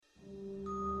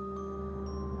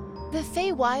The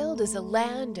Feywild is a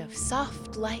land of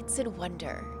soft lights and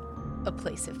wonder, a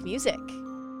place of music,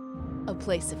 a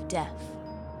place of death.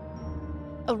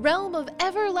 A realm of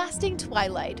everlasting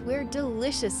twilight where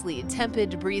deliciously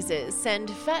tepid breezes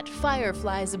send fat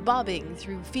fireflies bobbing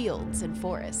through fields and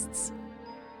forests.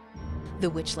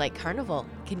 The Witchlight Carnival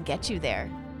can get you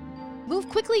there. Move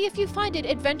quickly if you find it,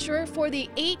 adventurer, for the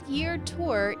 8-year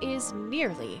tour is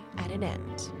nearly at an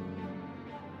end.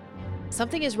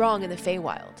 Something is wrong in the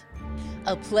Feywild.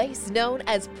 A place known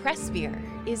as Pressmere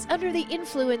is under the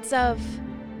influence of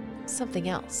something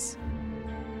else.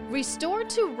 Restore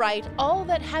to right all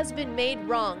that has been made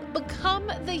wrong. Become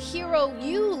the hero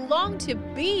you long to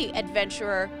be,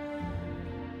 adventurer.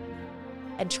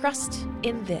 And trust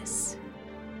in this.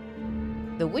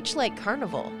 The Witchlight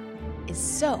Carnival is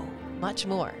so much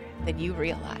more than you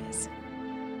realize.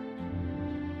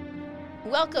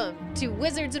 Welcome to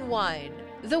Wizards and Wine,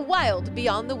 the wild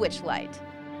beyond the Witchlight,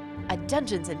 a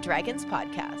Dungeons & Dragons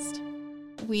podcast.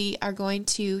 We are going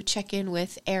to check in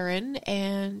with Aaron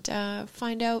and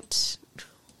find out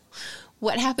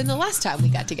what happened the last time we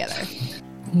got together.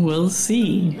 We'll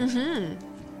see.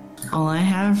 Mm-hmm. All I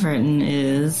have written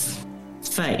is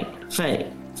fight.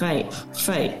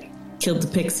 Killed the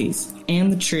pixies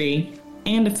and the tree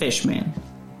and a fishman.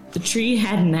 The tree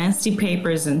had nasty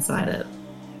papers inside it.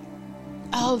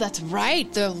 Oh, that's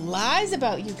right. There are lies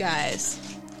about you guys.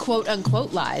 Quote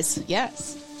unquote lies.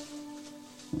 Yes.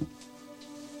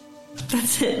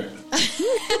 That's it.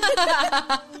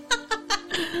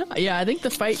 Yeah, I think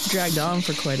the fight dragged on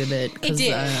for quite a bit. It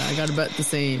did. I got about the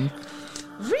same.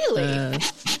 Really?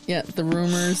 Yeah, the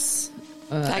rumors.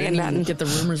 I didn't even get the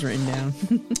rumors written down.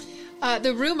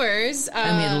 The rumors.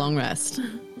 I made a long rest.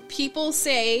 People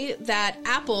say that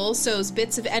Apple sews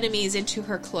bits of enemies into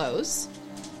her clothes.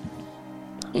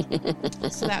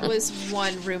 So that was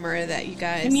one rumor that you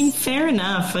guys... I mean, fair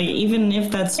enough. Like, even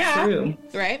if that's true.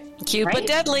 Right? Cute but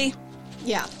deadly.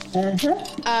 Yeah.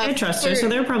 I trust her, so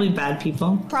they're probably bad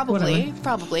people. Probably.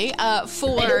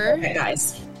 For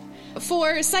guys.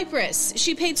 For Cypress,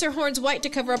 she paints her horns white to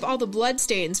cover up all the blood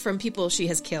stains from people she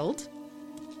has killed.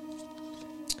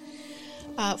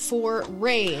 For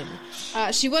Rain,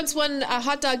 she once won a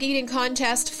hot dog eating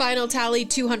contest, final tally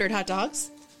 200 hot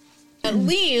dogs.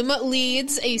 Liam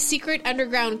leads a secret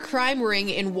underground crime ring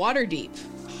in Waterdeep.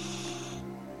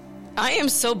 I am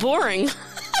so boring.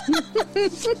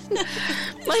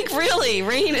 Like, really,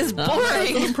 Rain is boring. That's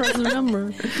an impressive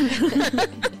number.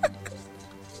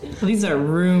 These are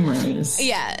rumors.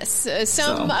 Yes,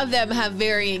 some of them have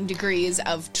varying degrees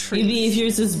of truth. Maybe if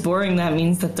yours is boring, that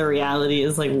means that the reality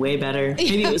is, like, way better.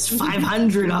 Maybe it was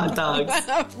 500 hot dogs.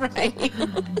 Right.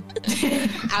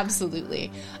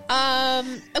 Absolutely.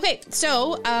 Okay,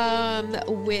 so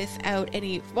without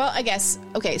any... Well, I guess...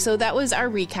 Okay, so that was our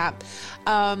recap.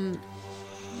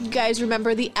 You guys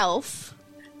remember the elf?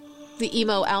 The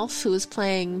emo elf who was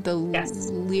playing the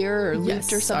lyre or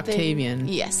lute or something? Octavian.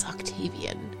 Yes,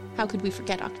 Octavian. How could we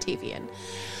forget Octavian?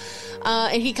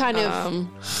 And he kind of...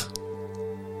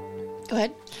 Go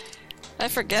ahead. I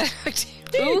forget.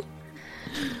 Who?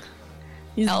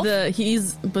 He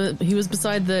was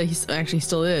beside he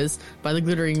still is, by the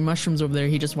glittering mushrooms over there.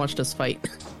 He just watched us fight.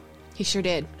 He sure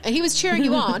did. And he was cheering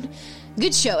you on.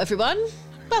 Good show, everyone.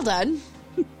 Well done.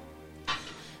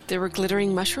 There were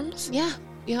glittering mushrooms? Yeah.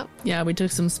 Yep. Yeah, we took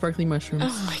some sparkly mushrooms.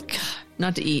 Oh my god.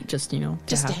 Not to eat, just, to have.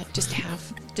 Just to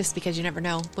have. Just because you never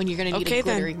know when you're going to need a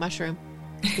glittering mushroom,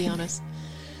 to be honest.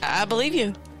 I believe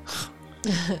you.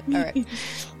 All right.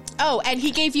 Oh, and he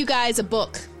gave you guys a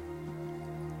book.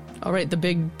 All right, the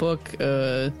big book.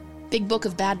 Big Book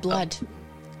of Bad Blood.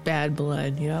 Bad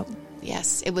Blood, yep.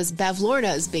 Yes, it was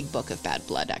Bavlorna's Big Book of Bad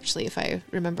Blood, actually, if I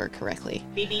remember correctly.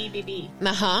 BB.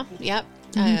 Uh-huh, yep.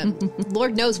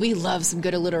 Lord knows we love some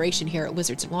good alliteration here at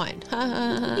Wizards and Wine.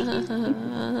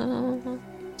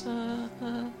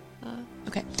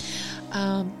 Okay.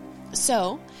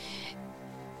 So,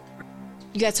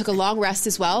 you guys took a long rest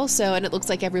as well, and it looks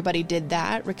like everybody did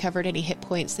that, recovered any hit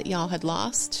points that y'all had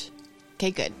lost.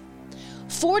 Okay, good.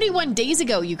 41 days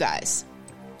ago, you guys.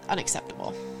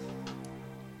 Unacceptable.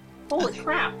 Holy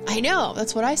crap. I know,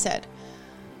 that's what I said.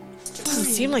 Doesn't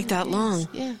seem like that long.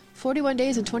 Yeah, 41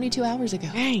 days and 22 hours ago.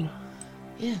 Dang.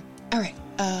 Yeah. All right.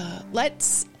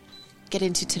 Let's get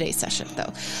into today's session,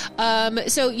 though.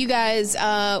 So you guys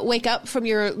wake up from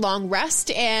your long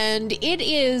rest, and it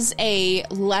is a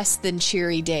less than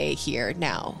cheery day here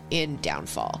now in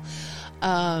Downfall.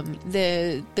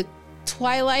 The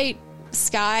twilight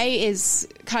sky is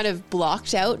kind of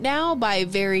blocked out now by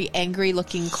very angry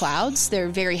looking clouds. They're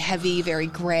very heavy, very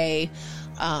gray,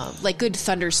 like good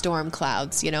thunderstorm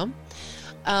clouds,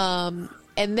 And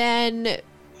then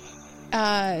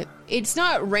it's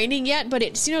not raining yet, but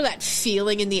it's, that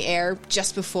feeling in the air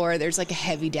just before there's like a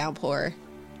heavy downpour.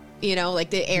 Like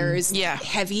the air is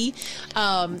heavy.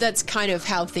 That's kind of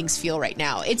how things feel right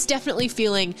now. It's definitely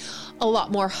feeling a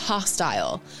lot more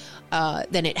hostile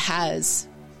than it has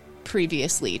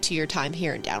previously to your time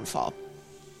here in Downfall.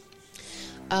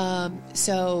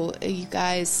 So you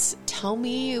guys tell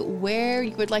me where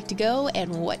you would like to go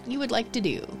and what you would like to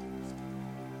do.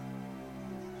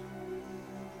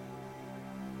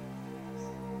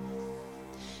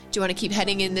 Do you want to keep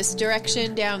heading in this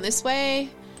direction, down this way?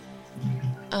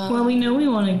 Well, we know we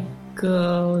want to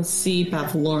go see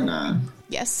Pavlorna.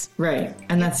 Yes. Right,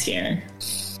 and that's here.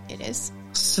 It is.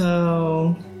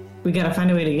 So, we gotta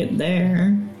find a way to get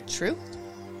there. True.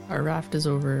 Our raft is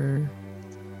over...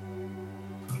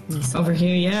 Over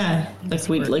here, yeah. Like,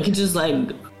 we could just,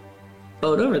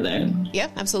 boat over there. Yeah,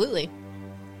 absolutely.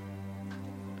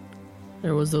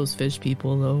 There was those fish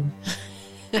people, though.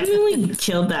 I mean, we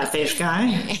killed that fish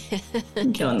guy.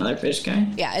 Kill another fish guy.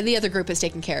 Yeah, and the other group has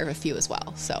taken care of a few as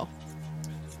well, so.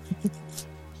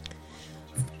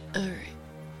 Alright.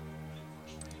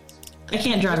 I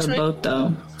can't drive a boat,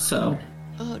 though, so.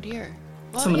 Oh, dear.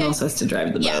 Well, someone else has to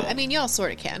drive the boat. Yeah, I mean, y'all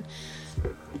sort of can.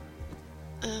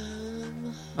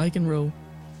 I can row.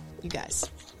 You guys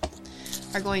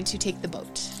are going to take the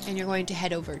boat, and you're going to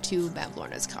head over to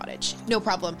Pavlorna's cottage. No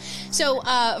problem. So,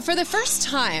 for the first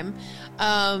time,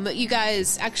 you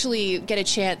guys actually get a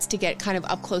chance to get kind of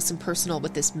up close and personal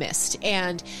with this mist,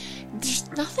 and there's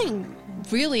nothing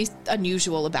really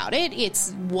unusual about it.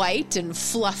 It's white and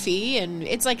fluffy, and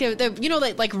it's like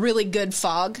like really good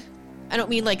fog. I don't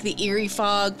mean like the eerie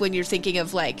fog when you're thinking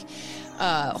of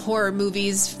horror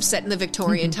movies set in the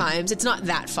Victorian times. It's not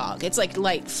that fog. It's like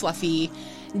light, fluffy,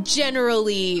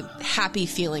 generally happy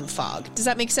feeling fog. Does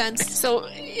that make sense? So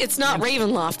it's not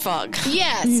Ravenloft fog.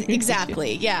 Yes,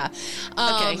 exactly. Yeah.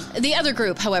 Okay. The other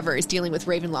group, however, is dealing with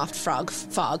Ravenloft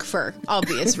fog for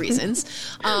obvious reasons.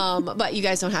 But you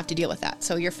guys don't have to deal with that,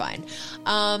 so you're fine.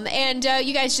 And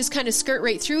you guys just kind of skirt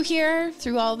right through here,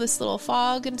 through all this little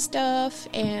fog and stuff.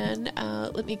 And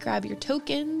let me grab your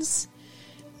tokens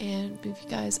and move you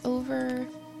guys over.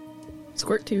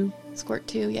 Squirt 2. Squirt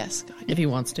 2, yes. God. If he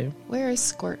wants to. Where is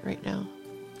Squirt right now?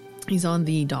 He's on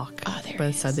the dock. Oh, there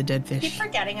beside the dead Keep fish.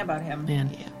 forgetting about him. Man.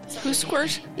 Yeah. Who's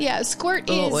Squirt? Yeah, Squirt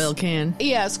A is... little oil can.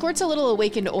 Yeah, Squirt's a little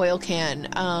awakened oil can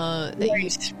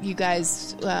that you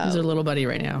guys... He's our little buddy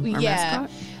right now. Our mascot.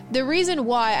 The reason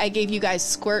why I gave you guys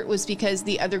Squirt was because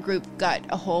the other group got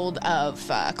a hold of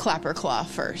Clapperclaw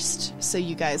first. So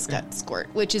you guys got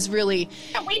Squirt, which is really...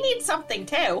 Yeah, we need something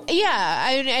too. Yeah,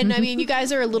 I mean, you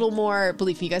guys are a little more...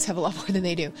 Believe me, you guys have a lot more than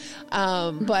they do.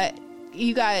 But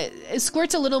you guys...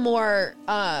 Squirt's a little more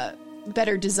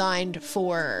better designed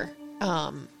for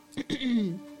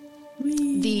the...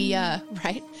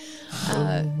 right?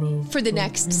 For the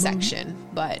next section.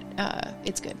 But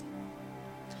it's good.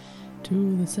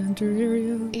 To the center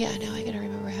area. Yeah, now I gotta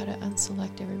remember how to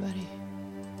unselect everybody.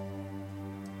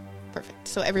 Perfect.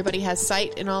 So everybody has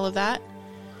sight and all of that?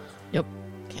 Yep.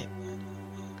 Okay.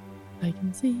 I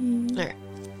can see. All right.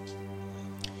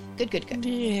 Good.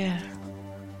 Yeah.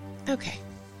 Okay.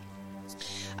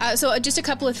 So just a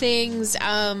couple of things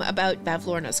about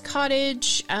Pavlorna's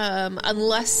cottage.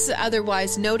 Unless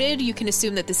otherwise noted, you can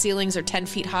assume that the ceilings are 10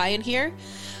 feet high in here.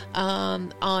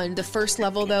 On the first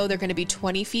level, though, they're going to be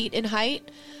 20 feet in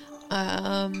height.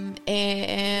 And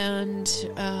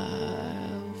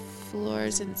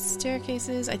floors and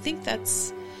staircases. I think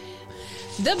that's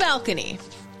the balcony.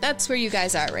 That's where you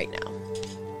guys are right now,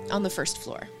 on the first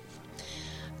floor.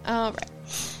 All right.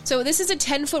 So this is a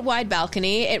 10-foot wide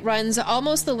balcony. It runs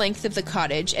almost the length of the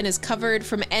cottage and is covered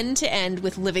from end to end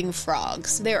with living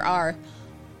frogs. There are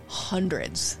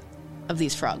hundreds of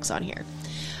these frogs on here.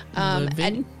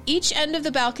 At each end of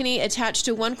the balcony, attached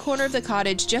to one corner of the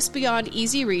cottage just beyond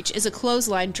easy reach, is a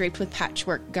clothesline draped with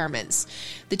patchwork garments.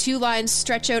 The two lines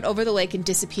stretch out over the lake and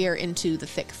disappear into the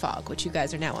thick fog, which you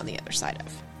guys are now on the other side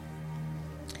of.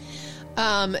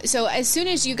 So as soon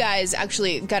as you guys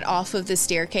actually got off of the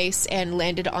staircase and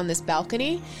landed on this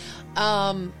balcony,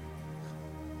 the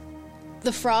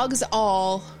frogs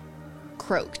all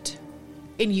croaked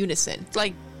in unison.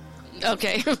 Like,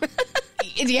 okay.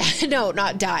 Yeah, no,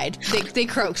 not died. They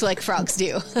croaked like frogs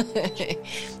do.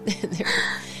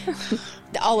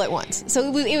 All at once.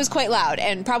 So it was quite loud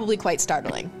and probably quite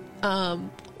startling.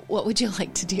 What would you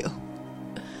like to do?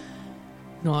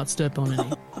 Not step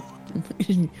on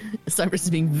any. Cypress is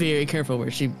being very careful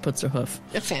where she puts her hoof.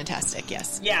 Fantastic,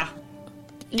 yes. Yeah.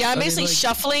 Yeah, I'm Are they basically like-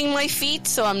 shuffling my feet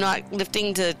so I'm not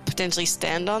lifting to potentially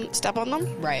step on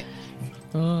them. Right.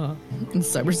 And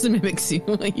Cypress mimics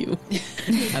you.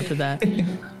 After that.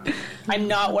 I'm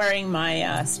not wearing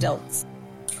my stilts.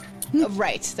 Oh,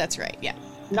 right, that's right. Yeah.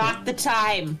 Not the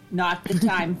time. Not the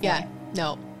time. For Yeah. it.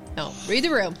 No. Read the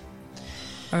room.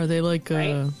 Are they like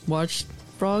Right. watch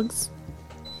frogs?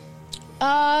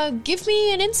 Give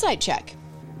me an insight check.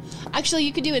 Actually,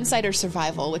 you could do insight or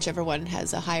survival, whichever one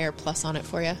has a higher plus on it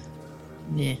for you.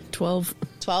 Yeah, 12.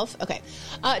 12? Okay.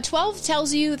 12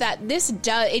 tells you that this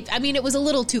it was a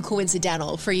little too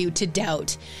coincidental for you to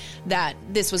doubt that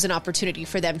this was an opportunity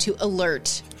for them to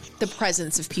alert the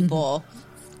presence of people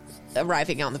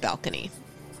arriving on the balcony.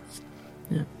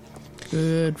 Yeah.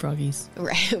 Good froggies.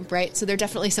 Right. So they're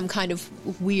definitely some kind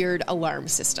of weird alarm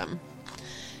system.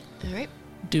 All right.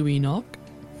 Do we knock?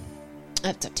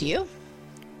 That's up to you.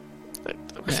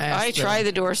 I try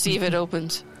the door, see if it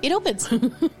opens. It opens.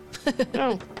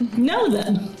 Oh. No,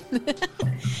 then.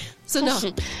 So no,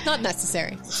 not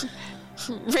necessary.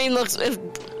 Rain looks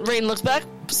back,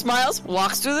 smiles,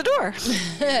 walks through the door.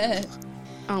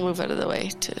 I'll move out of the way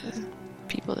to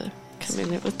people to come in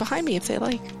with behind me if they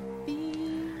like.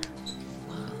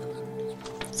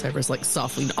 Cypress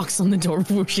softly knocks on the door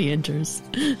before she enters.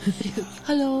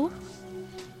 Hello.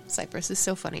 Cypress is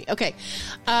so funny. Okay,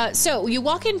 so you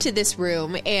walk into this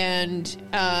room and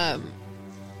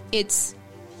it's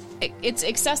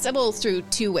accessible through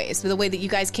two ways. The way that you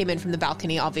guys came in from the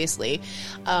balcony, obviously,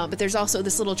 but there's also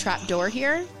this little trap door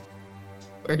here.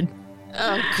 Word.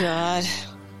 Oh, God.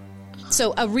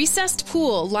 So a recessed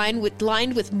pool lined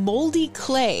with moldy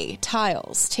clay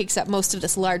tiles takes up most of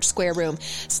this large square room.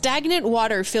 Stagnant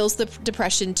water fills the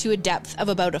depression to a depth of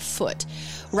about a foot.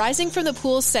 Rising from the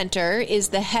pool's center is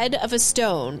the head of a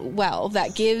stone well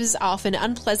that gives off an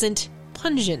unpleasant,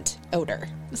 pungent odor.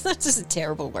 That's just a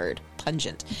terrible word,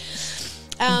 pungent.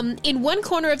 In one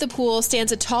corner of the pool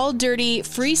stands a tall, dirty,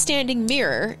 freestanding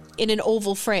mirror in an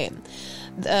oval frame.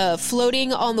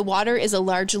 Floating on the water is a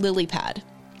large lily pad.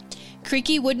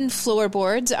 Creaky wooden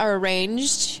floorboards are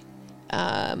arranged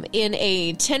in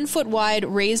a 10-foot wide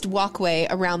raised walkway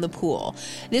around the pool.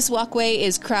 This walkway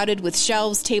is crowded with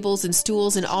shelves, tables, and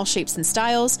stools in all shapes and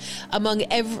styles. Among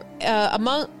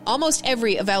almost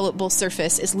every available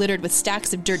surface is littered with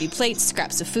stacks of dirty plates,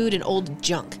 scraps of food, and old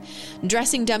junk.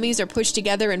 Dressing dummies are pushed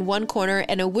together in one corner,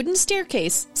 and a wooden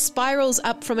staircase spirals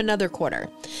up from another corner.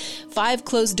 5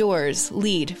 closed doors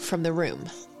lead from the room.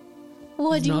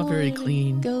 What do you Not very wanna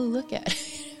clean. Go look at.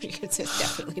 It's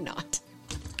definitely not.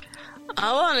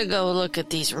 I want to go look at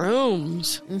these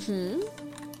rooms.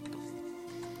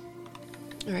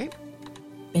 All right.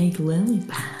 Big lily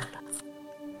pad.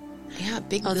 Yeah,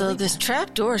 big. Although lily this pad.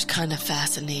 trap door is kind of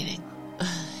fascinating.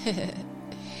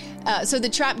 So the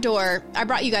trap door. I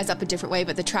brought you guys up a different way,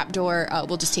 but the trap door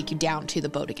will just take you down to the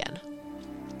boat again.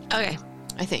 Okay.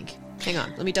 I think. Hang on.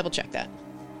 Let me double check that.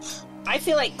 I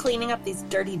feel like cleaning up these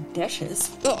dirty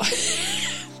dishes. Oh.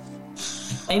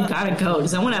 They've got to go.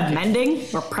 Does anyone have mending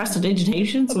or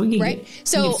prestidigitation so we can, Right.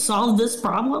 So- we can solve this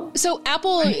problem? So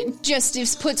Apple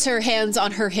just puts her hands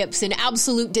on her hips in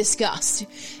absolute disgust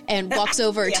and walks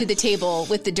over to the table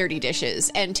with the dirty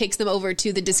dishes and takes them over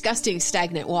to the disgusting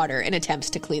stagnant water and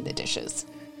attempts to clean the dishes.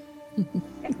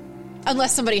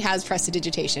 Unless somebody has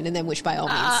prestidigitation, and then which by all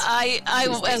means.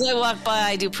 As I walk by,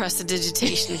 I do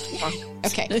prestidigitation.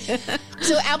 Okay.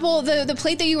 So Apple, the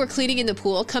plate that you were cleaning in the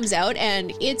pool comes out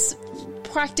and it's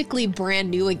practically brand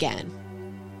new again.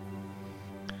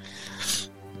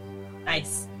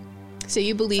 Nice. So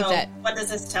you believe So that... what does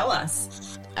this tell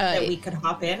us? That we could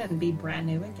hop in and be brand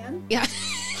new again? Yeah.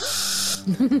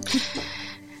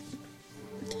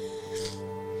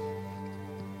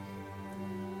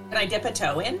 Can I dip a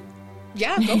toe in?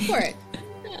 Yeah, go for it.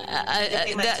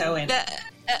 Dipping my toe in.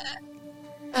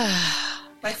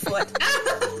 My foot.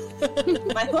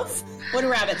 My hoof. What do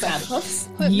rabbits have? Hoofs?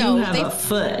 You No, have they- a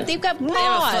foot. They've got have a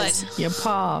paws. Your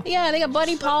paw. Yeah, they got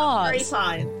bunny Very paws.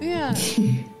 fine. Yeah.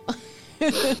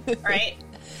 Right?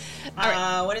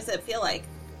 What does it feel like?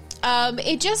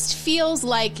 It just feels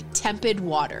like tepid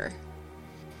water.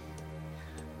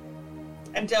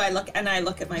 And I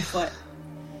look at my foot.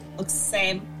 Looks the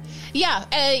same. Yeah,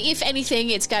 if anything,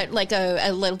 it's got like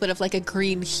a little bit of like a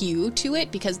green hue to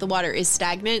it because the water is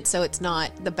stagnant, so it's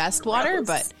not the best water, Gross.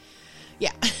 but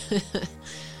yeah.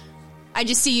 I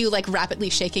just see you like rapidly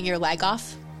shaking your leg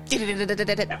off.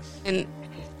 And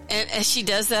as she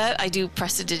does that, I do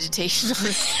prestidigitation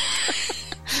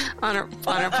on her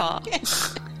paw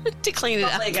to clean it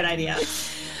Probably up. a good idea.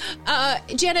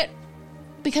 Janet,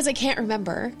 because I can't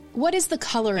remember, what is the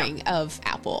coloring of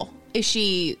Apple? Is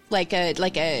she like a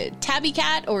tabby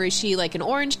cat or is she like an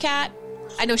orange cat?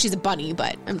 I know she's a bunny,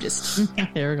 but I'm just...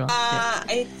 There we go.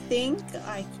 I think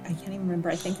I can't even remember.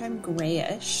 I think I'm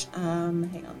grayish. Hang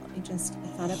on, let me just. I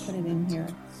thought I put it in here.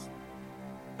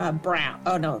 Brown.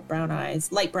 Oh no, brown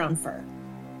eyes, light brown fur.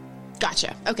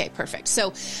 Gotcha. Okay, perfect.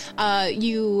 So,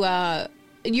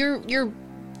 your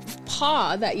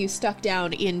paw that you stuck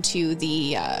down into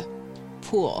the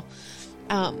pool,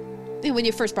 when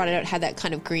you first brought it out, had that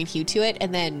kind of green hue to it,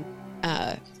 and then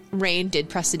Rain did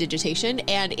prestidigitation,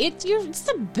 and it's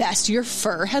the best your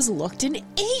fur has looked in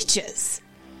ages.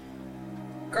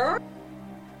 Girl.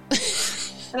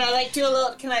 And I do a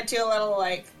little. Can I do a little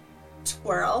like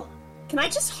twirl? Can I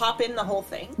just hop in the whole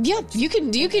thing? Yeah, you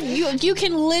can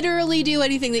literally do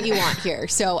anything that you want here.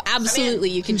 So absolutely,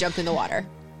 you can jump in the water.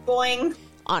 Boing.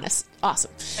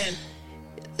 Awesome.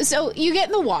 So you get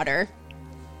in the water,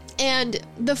 and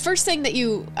the first thing that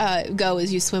you go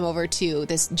is you swim over to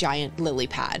this giant lily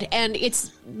pad, and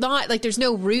it's not like there's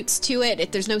no roots to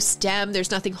it. There's no stem.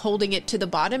 There's nothing holding it to the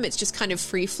bottom. It's just kind of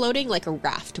free floating like a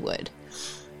raft would.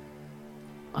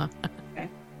 Okay.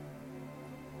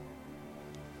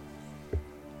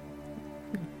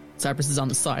 Cypress is on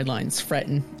the sidelines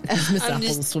fretting. Miss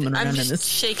Apple's swimming around in this.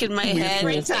 Shaking my head.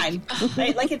 Every time. I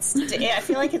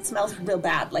feel like it smells real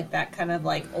bad, like that kind of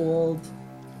like old,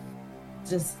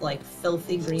 just like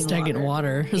filthy green stagnant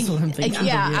water is what I'm thinking.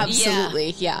 Yeah,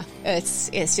 absolutely. Yeah, it's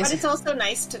just. But it's also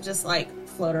nice to just like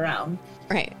float around.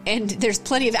 Right, and there's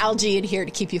plenty of algae in here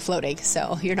to keep you floating,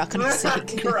 so you're not going to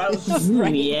sink. Gross.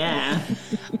 Right. Yeah.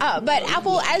 But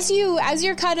Apple, as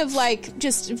you're kind of like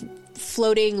just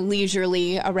floating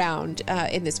leisurely around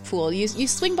in this pool, you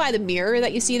swing by the mirror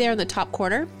that you see there in the top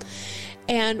corner,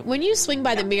 and when you swing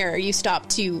by the mirror, you stop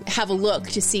to have a look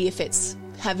to see if it's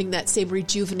having that same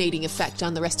rejuvenating effect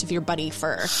on the rest of your bunny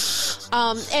fur.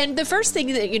 And the first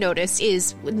thing that you notice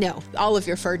is, no, all of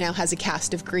your fur now has a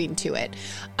cast of green to it.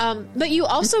 But you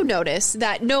also notice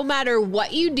that no matter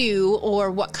what you do or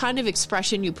what kind of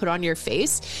expression you put on your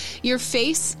face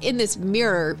in this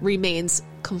mirror remains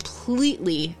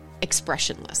completely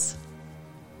expressionless.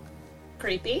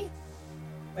 Creepy.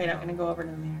 Wait, I'm going to go over to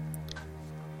the mirror.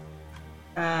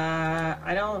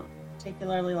 I don't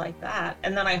particularly like that,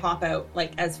 and then I hop out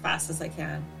like as fast as I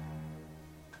can.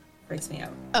 Freaks me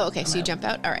out. Oh, okay. So you jump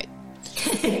out. All right.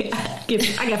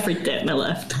 I got freaked out and I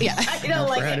left. Yeah. I don't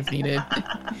like it. If needed.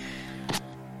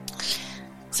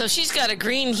 So she's got a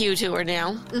green hue to her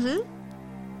now. Mm-hmm.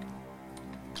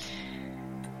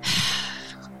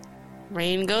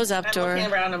 Rain goes up I'm to her.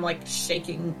 looking around. I'm like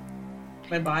shaking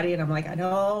my body, and I'm like, I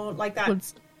don't like that.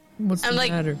 What's I'm the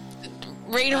like- matter?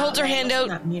 Rain holds her hand out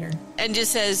Not mirror. and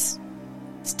just says,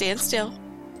 "Stand still."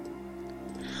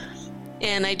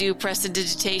 And I do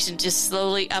prestidigitation, just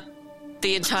slowly up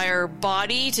the entire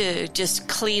body to just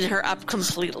clean her up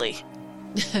completely.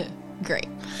 Great.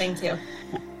 Thank you.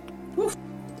 Whew.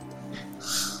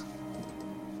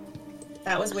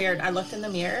 That was weird. I looked in the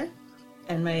mirror,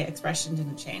 and my expression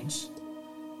didn't change.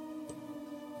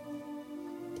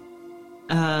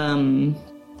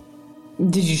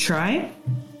 Did you try?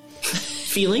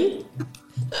 Feeling?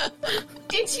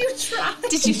 Did you try?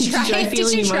 Did you try? Did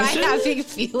feeling you try emotion? having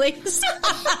feelings?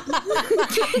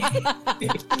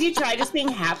 Did you try just being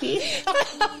happy?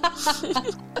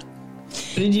 What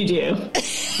did you do?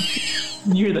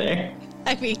 You're there.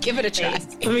 I mean, give it a try.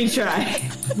 Let me try.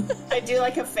 I do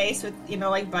like a face with,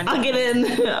 like bunny. I'll get in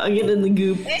the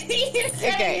goop.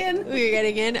 Okay, we're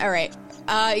getting in. All right.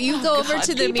 You go over God,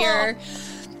 to the people. mirror,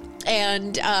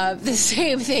 and the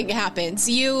same thing happens.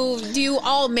 You do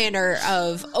all manner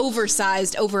of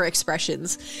oversized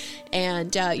over-expressions,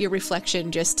 and your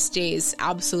reflection just stays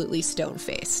absolutely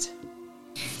stone-faced.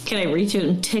 Can I reach out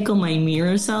and tickle my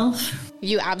mirror self?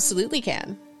 You absolutely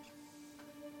can.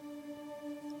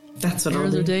 That's what I'll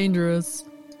Mirrors are do. dangerous.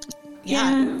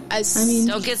 Yeah.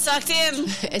 Don't get sucked in.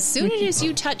 As soon as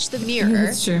you touch the mirror,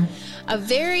 That's true. a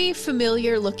very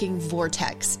familiar-looking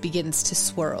vortex begins to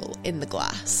swirl in the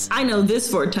glass. I know this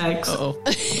vortex. Uh-oh.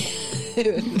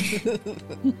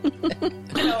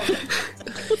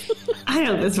 I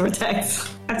know this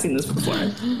vortex. I've seen this before.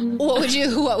 What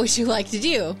would you like to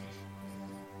do?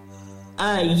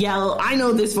 Yell, I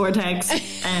know this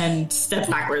vortex, and step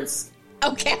backwards.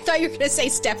 Okay, I thought you were going to say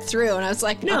step through, and I was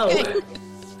like, No. okay.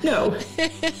 No.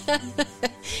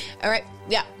 All right,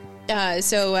 yeah.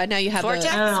 So now you have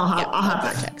Vortex? I'll hop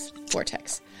back.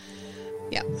 Vortex.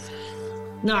 Yeah.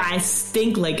 No, I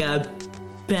stink like a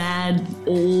bad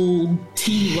old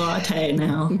tea latte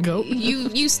now. Go.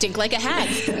 You stink like a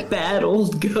hag. Bad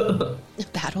old go.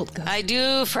 Bad old ghost. I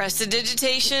do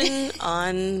prestidigitation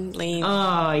on Lane.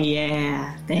 Oh,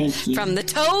 yeah. Thank you. From the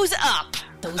toes up.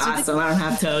 Those are Awesome, I don't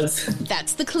have toes.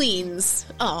 that's the cleans.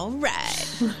 All right.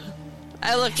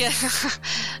 I look at.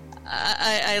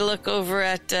 I look over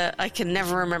at. I can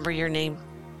never remember your name.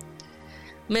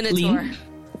 Minotaur. Lean?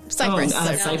 Cypress.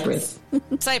 Cypress.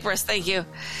 Cypress, thank you.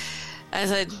 I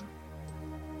said,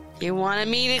 you wanted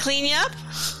me to clean you up?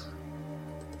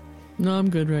 No, I'm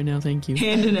good right now, thank you.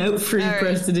 Handing out free All right.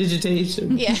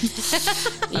 prestidigitation. Yeah.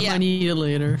 I Yeah. might need it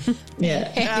later.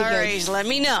 Yeah. All right, let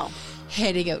me know.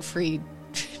 Handing out free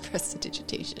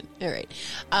prestidigitation. All right.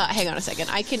 Hang on a second.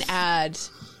 I can add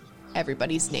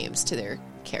everybody's names to their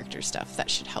character stuff. That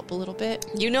should help a little bit.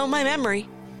 You know my memory.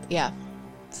 Yeah.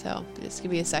 So just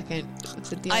give me a second.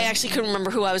 What's it, I actually couldn't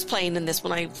remember who I was playing in this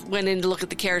when I went in to look at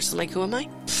the characters. I'm like, who am I?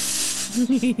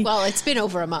 Well, it's been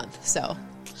over a month, so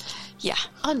Yeah.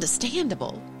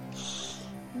 understandable.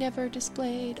 Never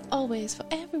displayed, always for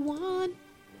everyone.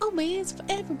 Always for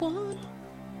everyone.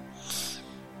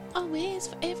 Always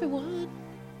for everyone.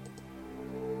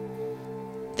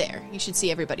 There, you should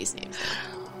see everybody's names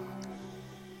now.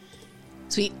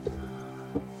 Sweet.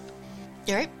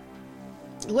 All right.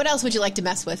 What else would you like to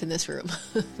mess with in this room?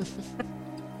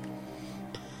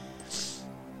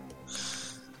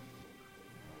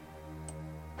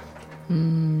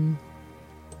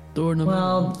 Door number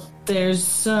Well, there's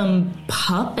some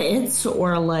puppets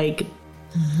or like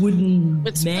wooden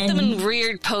Let's men. put them in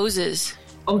weird poses.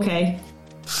 Okay.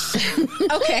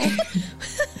 Okay.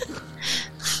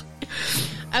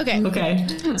 Okay. Okay.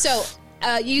 So,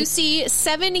 you see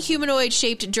 7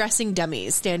 humanoid-shaped dressing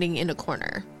dummies standing in a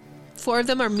corner. 4 of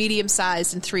them are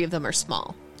medium-sized and 3 of them are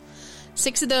small.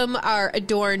 6 of them are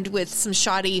adorned with some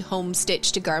shoddy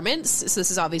home-stitched garments. So this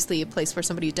is obviously a place where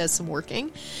somebody does some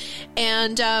working.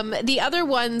 And the other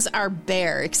ones are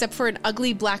bare, except for an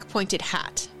ugly black pointed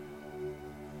hat.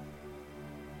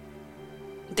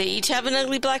 They each have an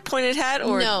ugly black pointed hat,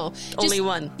 or No, only just-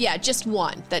 one? Yeah, just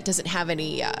one that doesn't have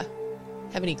any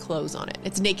clothes on it.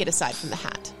 It's naked aside from the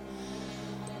hat.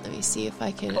 Let me see if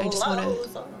I can. I just want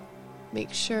to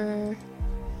make sure.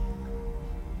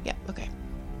 Yeah. Okay.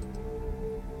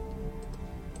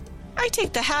 I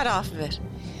take the hat off of it.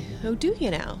 Oh, do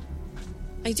you now?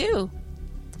 I do.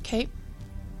 Okay.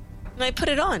 And I put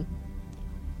it on.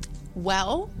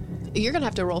 Well, you're gonna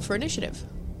have to roll for initiative.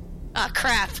 Ah,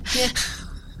 crap.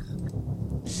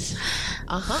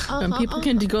 people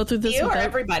can go through this You or without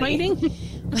everybody? fighting.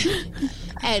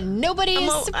 And nobody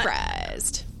is I'm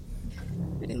surprised.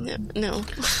 No.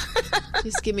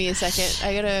 Just give me a second.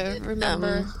 I gotta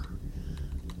remember.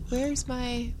 Where's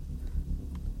my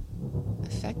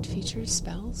effect features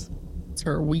spells? It's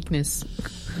her weakness.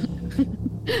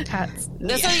 Hats.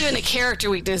 That's not even a character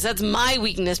weakness. That's my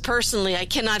weakness. Personally, I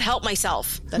cannot help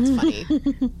myself. That's funny.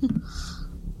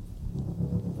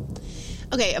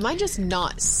 Okay, am I just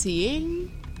not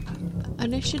seeing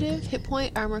initiative, hit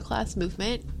point, armor class,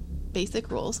 movement,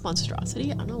 basic rules,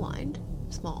 monstrosity, unaligned,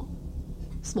 small?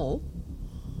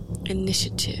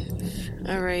 Initiative.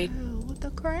 All right. Oh, what the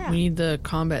crap? We need the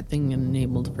combat thing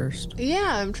enabled first.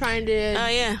 Yeah, I'm trying to Oh,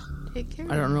 yeah. take care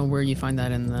of I don't know where you find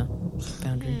that in the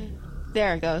boundary.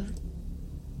 There it goes.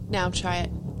 Now try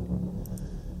it.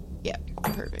 Yeah,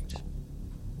 perfect.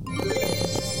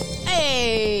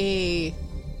 Hey!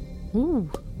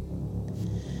 Ooh.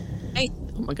 Hey.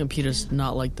 Oh, my computer's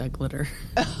not like that glitter.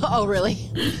 Oh, really?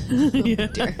 Yeah.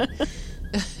 Dear.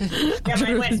 Yeah,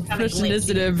 mine went kind of Fresh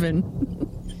initiative and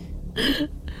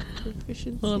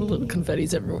Efficiency. a lot of little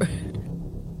confettis everywhere.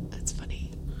 That's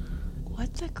funny.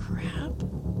 What the crap?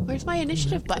 Where's my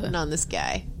initiative button on this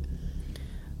guy?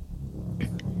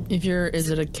 If you're, is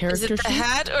it a Is character it the sheet?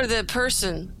 hat or the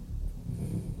person?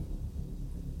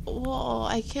 Well,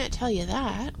 I can't tell you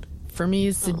that. For me,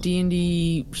 it's the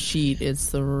D&D sheet. It's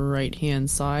the right-hand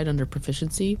side under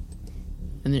proficiency,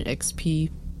 and then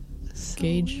XP So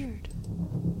gauge. weird.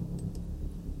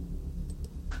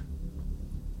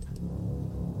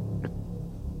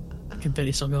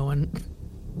 Confetti's still going.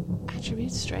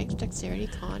 Attributes: strength, dexterity,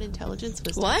 con, intelligence,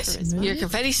 wisdom, What? charisma. Your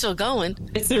confetti's still going.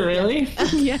 Is it really?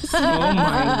 Yes. Oh my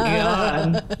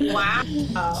god.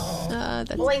 Wow.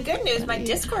 That's Well, in good news, my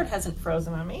Discord hasn't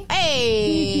frozen on me.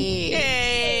 Hey!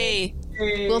 Yay!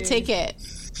 We'll take it.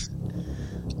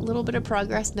 A little bit of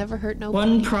progress never hurt nobody.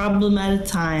 One problem at a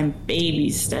time, baby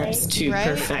steps to Right?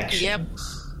 perfection. Yep.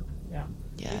 Yeah.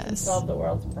 Yes. Solve the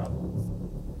world's problems.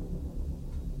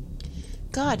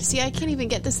 God, see, I can't even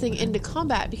get this thing into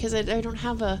combat because I don't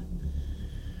have a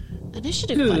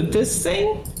initiative Dude, button. this thing?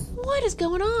 What is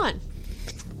going on?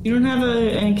 You don't have an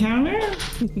encounter?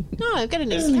 No, I've got an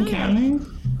There's an encounter,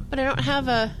 encounter. but I don't have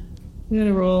a... You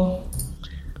gotta roll.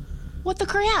 What the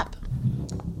crap?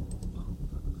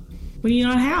 What do you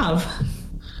not have?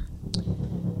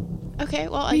 Okay,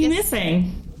 well, What I are you guess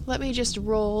missing? let me just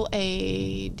roll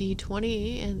a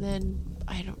d20, and then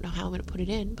I don't know how I'm going to put it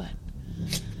in, but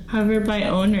Hover by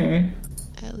owner.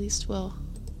 at least we'll...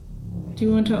 Do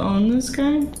you want to own this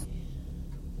guy?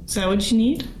 Is that what you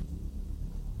need?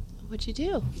 What'd you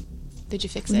do? Did you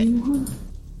fix What it? do you want?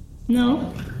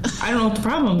 No. I don't know what the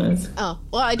problem is. Oh,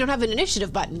 well, I don't have an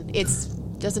initiative button.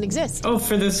 Doesn't exist. Oh,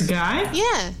 for this guy?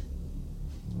 Yeah.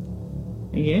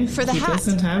 Yeah. For the he hat.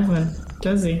 doesn't have one,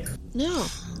 does he? No.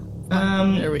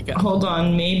 There we go. Hold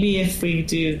on. Maybe if we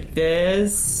do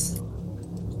this.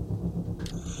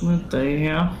 What the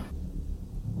hell?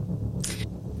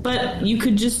 But you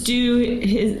could just do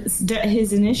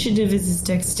his initiative is his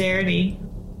dexterity,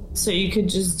 so you could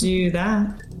just do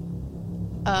that.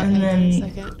 And hang on a then,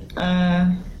 second.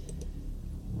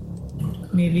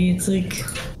 Maybe it's like,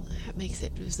 That makes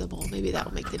it visible. Maybe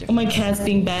that'll make the oh, difference. my cat's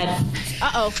being bad.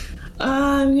 Uh-oh.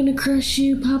 I'm gonna crush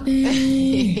you,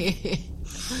 puppy.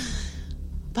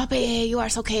 Puppy, you are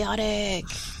so chaotic.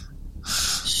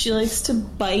 She likes to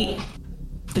bite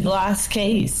the glass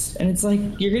case, and it's like,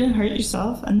 you're gonna hurt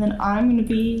yourself, and then I'm gonna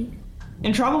be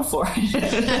in trouble for it.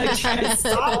 I try to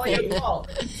stop you.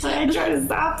 So I try to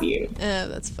stop you.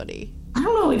 That's funny. I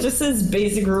don't know, it just says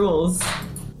basic rules.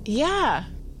 Yeah.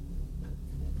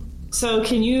 So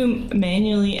can you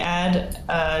manually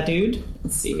add dude?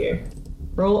 Let's see here.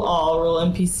 Roll all, roll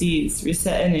NPCs,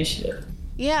 reset initiative.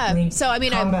 Yeah. Link So, I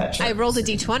mean, combat I charts. rolled a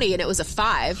d20 and it was a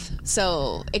 5.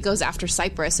 So it goes after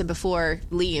Cypress and before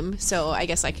Liam. So I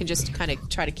guess I can just kind of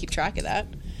try to keep track of that.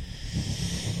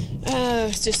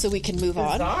 Just so we can move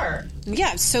on. Bizarre.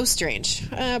 Yeah, it's so strange.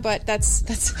 But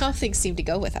that's how things seem to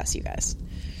go with us, you guys.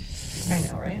 I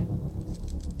know, right?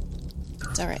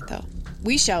 It's all right, though.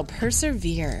 We shall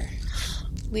persevere.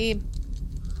 Liam.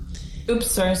 Oops,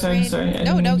 sorry.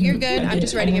 Rain. No, you're good. I'm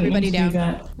just writing everybody down.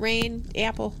 That. Rain,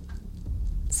 Apple,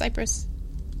 Cypress,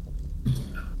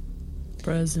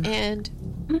 Present. and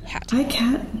Hat. Hi,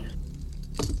 cat.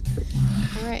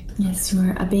 All right. Yes, you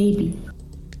are a baby.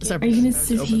 Except Are you gonna for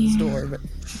sit open the here? door, but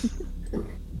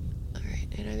All right.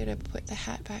 And I'm going to put the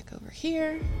hat back over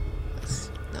here.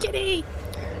 Kitty!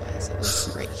 There it was. It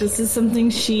was right here. This is something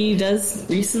she does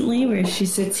recently where she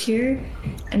sits here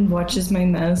and watches my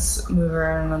mouse move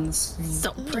around on the screen.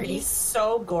 so pretty. She's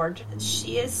so gorgeous.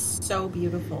 She is so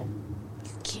beautiful.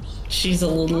 Kitty. She's a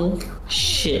little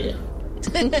shit.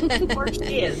 Of course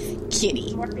she is. Kitty.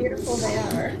 The more beautiful they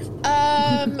are.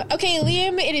 Okay,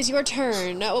 Liam, it is your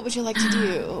turn. What would you like to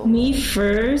do? Me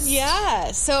first?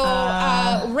 Yeah,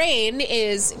 so Rain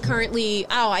is currently...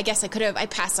 Oh, I guess I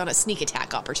passed on a sneak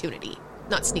attack opportunity.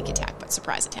 Not sneak attack, but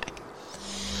surprise attack.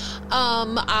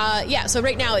 Yeah, so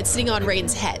right now it's sitting on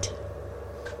Rain's head.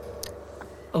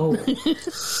 Oh,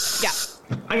 Yeah,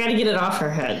 I gotta get it off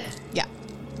her head. yeah.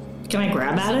 Can I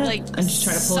grab at it? Like I'm just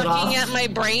trying to pull it off. sucking at my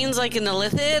brains like in the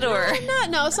lithid, or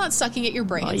No, it's not sucking at your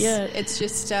brains. Not yet. It's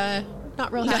just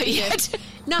not real Not happy. yet.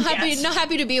 Not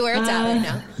happy to be where it's at right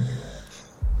now.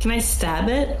 Can I stab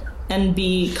it and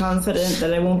be confident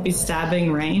that I won't be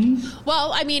stabbing Rain?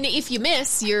 Well, I mean, if you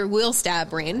miss, you will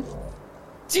stab Rain.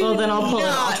 Well, then I'll pull it.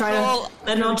 I'll not try roll- to.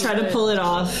 Then I'll try to pull it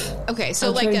off. Okay, so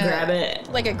I'll try like to grab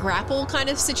it. like a grapple kind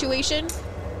of situation,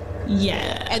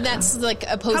 Yeah. and that's like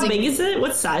How opposing. big is it?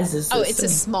 What size is this? Oh, it's a thing?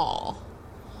 small.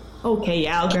 Okay,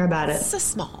 yeah, I'll grab at it. It's a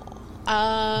small.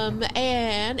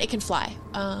 And it can fly.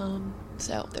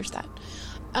 So there's that.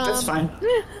 That's fine.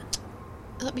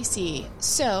 Let me see.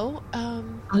 So,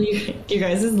 Oh, you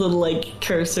guys' little like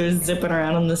cursors zipping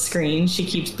around on the screen. She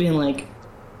keeps being like,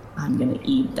 "I'm gonna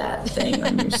eat that thing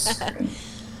on your screen."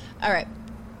 all right.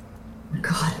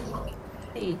 God.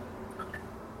 Hey.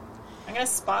 I'm gonna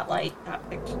spotlight that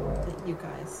picture that you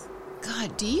guys.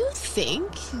 God, do you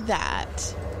think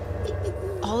that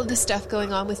all of the stuff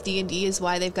going on with D&D is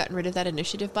why they've gotten rid of that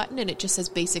initiative button and it just says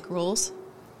basic rules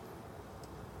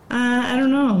I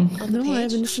don't know. on the No, I have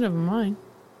page? initiative in mine.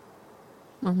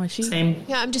 On my sheet. Same.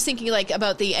 Yeah, I'm just thinking like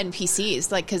about the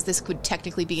NPCs, like because this could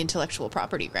technically be intellectual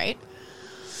property, right?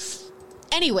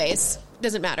 Anyways,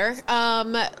 doesn't matter.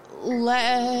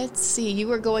 Let's see. You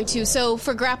were going to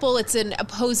for grapple, it's an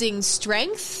opposing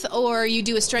strength, or you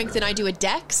do a strength and I do a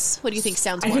dex. What do you think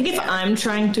sounds I more think if fair? I'm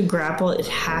trying to grapple, it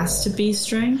has to be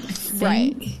strength. I think.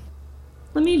 Right.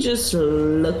 Let me just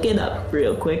look it up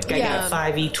real quick. I Yeah. got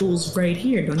 5e tools right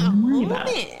here. Don't even worry about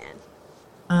it.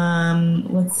 Man.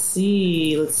 Let's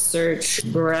see. Let's search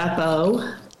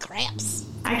grappo. Cramps.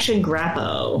 Action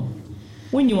grappo.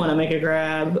 When you want to make a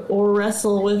grab or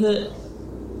wrestle with a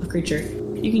creature,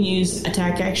 you can use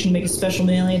attack action to make a special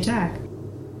melee attack.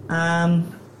 I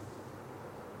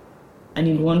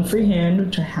need one free hand,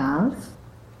 which I have.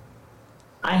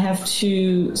 I have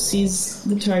to seize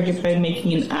the target by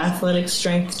making an athletic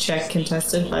strength check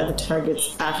contested by the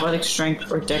target's athletic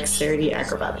strength or dexterity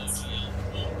acrobatics.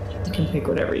 You can pick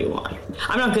whatever you want.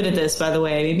 I'm not good at this, by the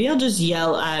way. Maybe I'll just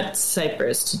yell at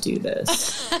Cypress to do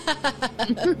this.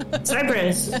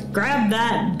 Cypress, grab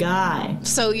that guy.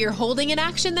 So you're holding an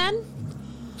action then?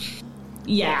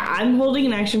 Yeah, I'm holding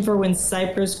an action for when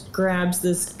Cypress grabs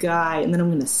this guy, and then I'm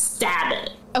going to stab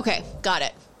it. Okay, got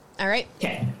it. All right.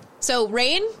 Okay. So,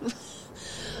 Rain,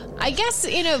 I guess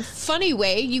in a funny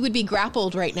way, you would be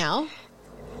grappled right now.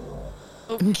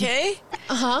 Okay.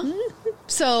 Uh-huh.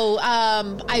 So,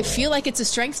 I feel like it's a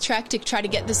strength check to try to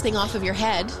get this thing off of your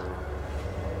head.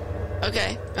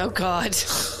 Okay. Oh, God.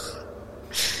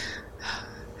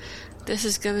 This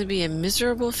is going to be a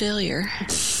miserable failure.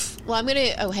 Well, I'm going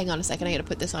to... Oh, hang on a second. I got to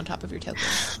put this on top of your token.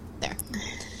 There.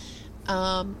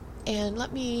 And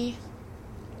let me...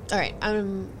 All right.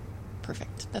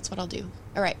 Perfect. That's what I'll do.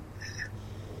 All right.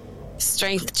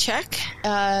 Strength check?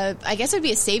 I guess it would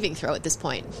be a saving throw at this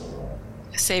point.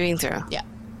 Saving throw. Yeah.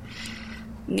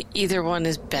 Either one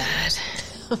is bad.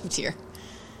 Oh, dear.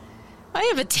 I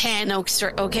have a 10,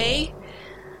 okay?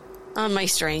 On my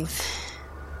strength.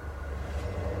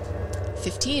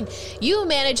 15. You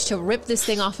manage to rip this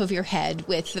thing off of your head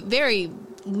with very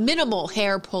minimal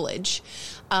hair pullage.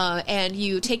 And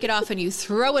you take it off and you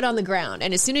throw it on the ground.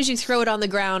 And as soon as you throw it on the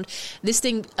ground, this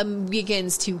thing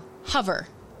begins to hover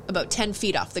about 10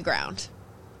 feet off the ground.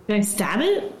 Can I stab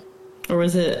it? Or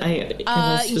was it...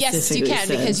 Yes, you can,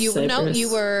 because you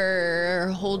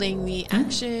were holding the Huh?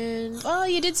 action. Well,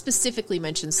 you did specifically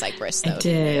mention Cypress, though. I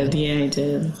did. Yeah, I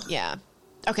did. Yeah.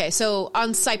 Okay, so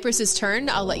on Cypress's turn,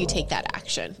 I'll let you take that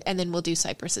action. And then we'll do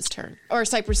Cypress's turn. Or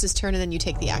Cypress's turn and then you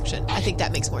take the action. I think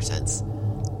that makes more sense.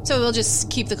 So we'll just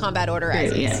keep the combat order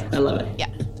as is. Yeah, I love it. Yeah.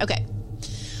 Okay.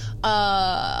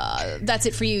 That's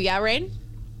it for you, yeah, Rain?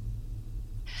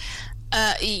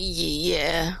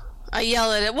 Yeah. I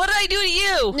yell at it. What did I do to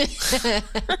you?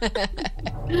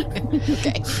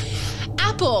 Okay.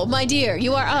 Apple, my dear,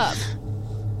 you are up.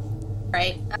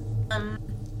 Right.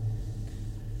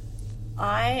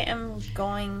 I am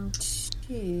going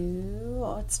to...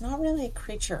 Oh, it's not really a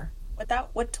creature.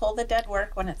 Would Toll the Dead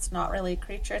work when it's not really a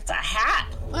creature? It's a hat!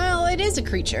 Well, it is a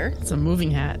creature. It's a moving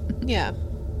hat. Yeah.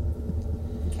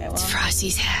 Okay, well, It's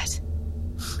Frosty's hat.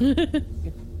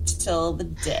 Toll the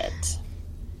Dead.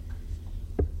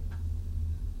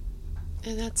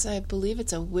 And that's, I believe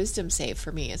it's a wisdom save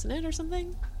for me, isn't it, or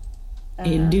something?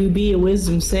 It do be a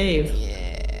wisdom save.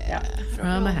 Yeah.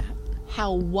 From a hat.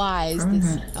 How wise From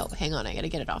this... it. Oh, hang on, I gotta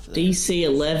get it off of the... DC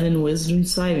 11 wisdom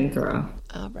saving throw.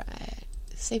 All right.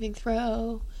 Saving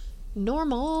throw.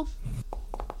 Normal.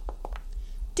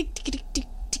 Tick, tick, tick, tick,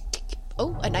 tick, tick.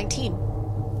 Oh, a 19.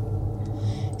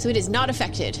 So it is not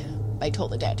affected by Toll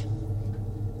the Dead.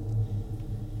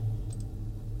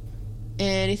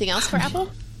 Anything else for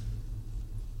Apple?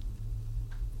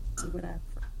 See what I have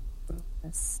for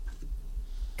bonus.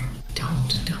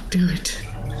 Don't do it.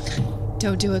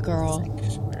 Don't do it, girl.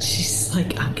 She's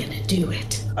like, I'm gonna do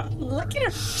it. Look at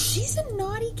her. She's a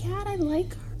naughty cat. I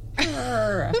like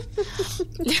her.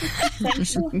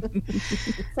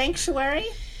 Sanctuary?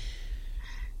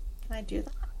 Can I do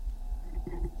that?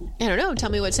 I don't know. Tell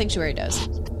me what Sanctuary does.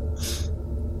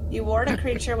 You ward a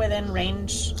creature within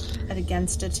range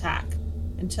against attack.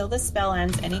 Until the spell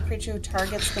ends, any creature who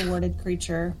targets the warded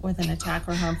creature with an attack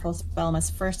or harmful spell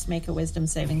must first make a wisdom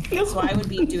saving throw. So I would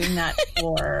be doing that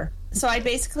for... So I'd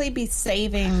basically be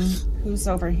saving... Who's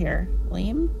over here?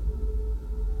 Liam?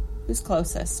 Who's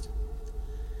closest?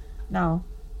 No.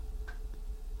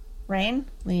 Rain?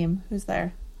 Liam. Who's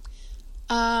there?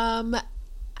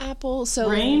 Apple.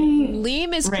 So Rain-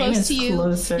 Liam is Rain close is to you.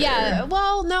 closer. Yeah.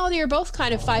 Well, no, you're both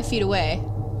kind of 5 feet away.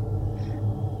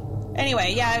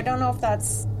 Anyway, yeah, I don't know if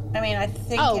that's... I mean, I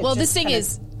think... Oh, it well, this just thing kinda-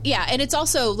 is... Yeah, and it's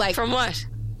also like... From what?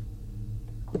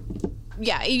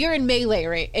 Yeah, you're in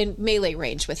melee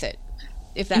range with it.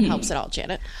 If that helps at all,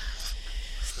 Janet.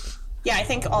 Yeah, I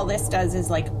think all this does is,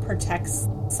 like, protects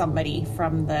somebody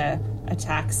from the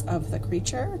attacks of the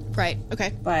creature. Right.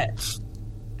 Okay. But,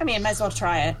 I mean, might as well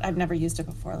try it. I've never used it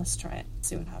before. Let's try it.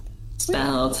 See what happens.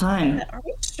 Spell time. Are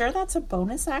we sure that's a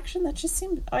bonus action? That just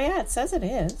seemed... Oh, yeah, it says it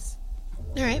is.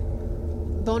 All right.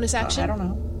 Bonus action. I don't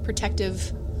know.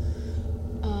 Protective.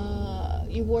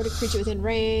 You ward a creature within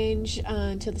range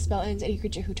until the spell ends. Any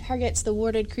creature who targets the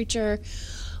warded creature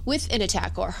with an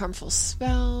attack or harmful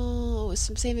spell with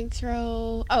some saving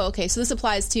throw. Oh, okay. So this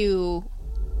applies to...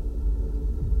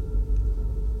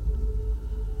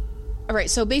 All right.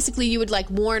 So basically you would like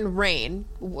ward,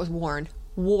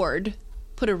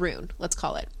 put a rune, let's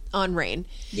call it, on Rain.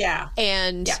 Yeah.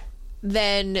 And Yeah.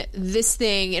 then this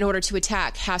thing, in order to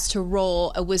attack, has to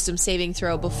roll a wisdom saving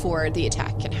throw before the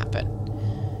attack can happen.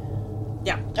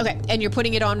 Yeah. Okay, and you're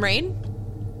putting it on Rain?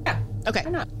 Yeah. Okay.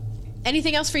 Why not?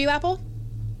 Anything else for you, Apple?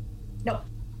 No.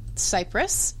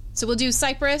 Cypress. So we'll do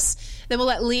Cypress, then we'll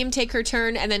let Liam take her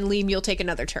turn, and then Liam, you'll take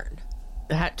another turn.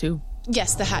 The hat too.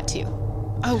 Yes, the hat too.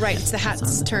 Oh, right, it's the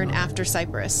hat's turn after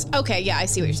Cypress. Okay, yeah, I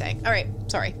see what you're saying. All right,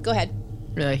 sorry, go ahead.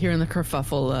 Hearing the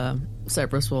kerfuffle,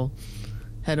 Cypress will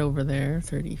head over there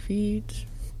 30 feet.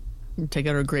 And take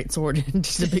out her great sword and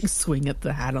just a big swing at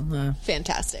the hat on the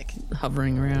Fantastic.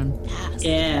 hovering around.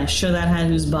 Yeah, show that hat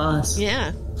who's boss.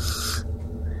 Yeah.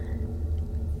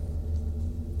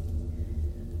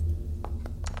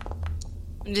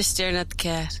 I'm just staring at the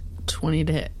cat. 20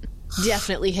 to hit.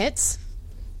 Definitely hits.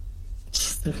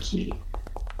 So cute.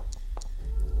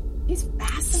 He's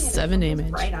fascinating. 7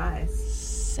 damage. Bright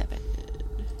eyes. 7.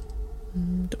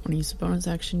 Don't want to use a bonus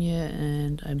action yet,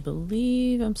 and I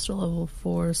believe I'm still level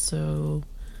 4, so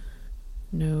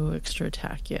no extra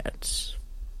attack yet.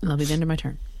 And that'll be the end of my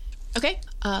turn. Okay,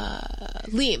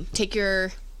 Liam, take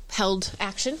your held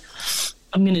action.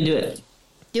 I'm gonna do it.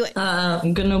 Do it.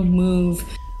 I'm gonna move.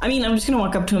 I mean, I'm just gonna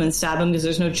walk up to him and stab him because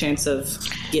there's no chance of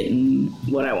getting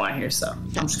what I want here. So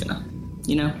I'm just gonna,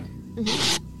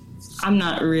 I'm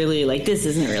not really like this.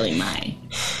 Isn't really my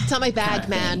It's not my bag,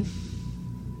 man.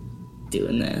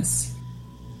 doing this.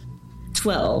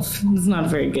 12. It's not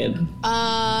very good.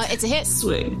 It's a hit.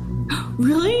 Swing.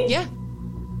 Really? Yeah.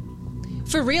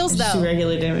 For reals, Just do though.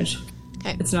 regular damage.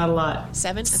 Okay. It's not a lot.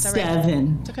 7. That's all right.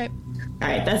 7. It's okay. All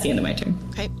right, that's the end of my turn.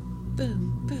 Okay.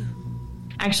 Boom, boom.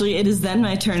 Actually, it is then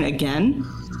my turn again,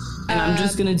 and I'm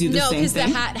just gonna do the No, same because the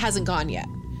thing. hat hasn't gone yet.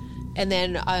 And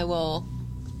then I will...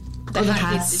 The the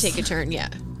hat needs hat's- to take a turn, yeah.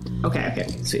 Okay.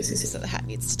 Sweet. So the hat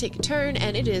needs to take a turn,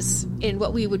 and it is in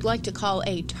what we would like to call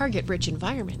a target-rich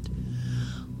environment.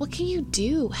 What can you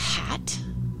do, hat?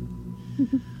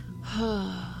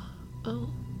 Oh.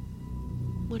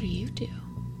 What do you do?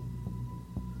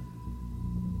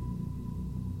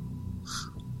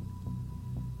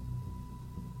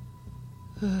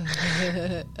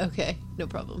 Okay, no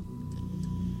problem.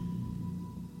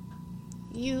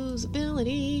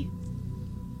 Usability.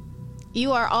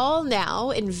 You are all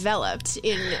now enveloped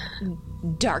in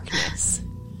darkness.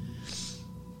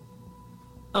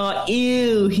 Oh,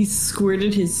 ew! He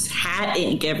squirted his hat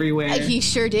ink everywhere. He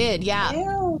sure did, yeah.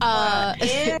 Ew.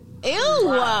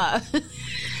 Ew!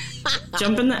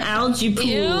 Jump in the algae pool.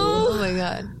 Ew! Oh my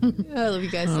god. I love you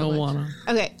guys I so don't much. wanna.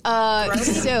 Okay,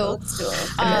 so...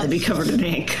 I'd rather be covered in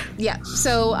ink. Yeah.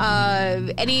 So,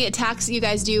 any attacks that you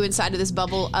guys do inside of this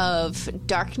bubble of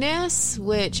darkness,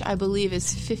 which I believe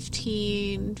is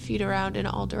 15 feet around in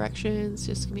all directions.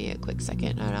 Just give me a quick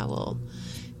second, and I will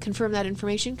confirm that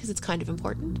information because it's kind of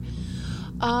important.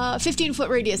 15-foot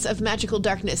radius of magical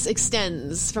darkness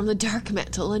extends from the dark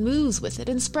mantle and moves with it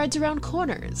and spreads around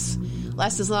corners.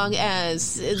 Lasts as long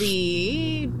as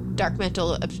the dark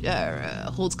mantle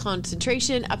holds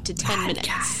concentration, up to 10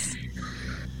 minutes.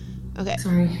 Okay.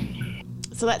 Sorry.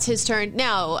 So that's his turn.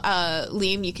 Now,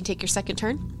 Liam, you can take your second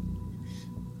turn.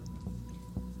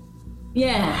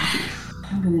 Yeah.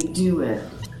 I'm gonna do it.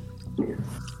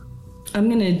 I'm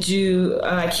gonna do.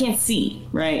 I can't see,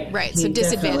 right? Right, He so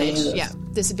definitely disadvantage. is. Yeah,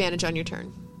 disadvantage on your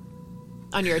turn.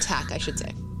 On your attack, I should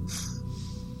say.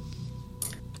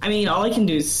 I mean, all I can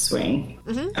do is swing.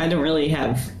 Mm-hmm. I don't really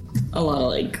have a lot of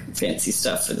like fancy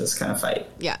stuff for this kind of fight.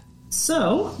 Yeah.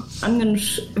 So I'm gonna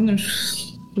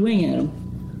swing at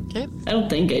him. Okay. I don't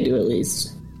think I do, at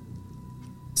least.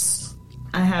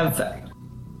 I have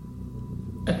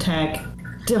attack.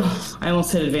 I almost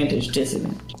said advantage,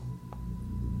 disadvantage.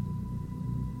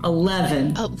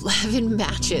 11. 11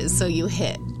 matches, so you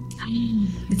hit.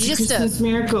 It's just a Christmas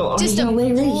miracle. Oh, Just he's a gonna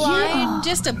lay right blind, here.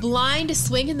 just a blind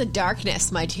swing in the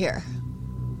darkness, my dear.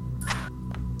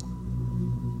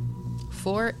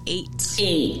 4, 8.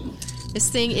 8. This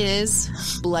thing is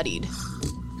bloodied.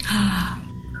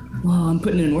 Whoa, I'm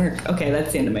putting in work. Okay,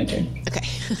 that's the end of my turn. Okay.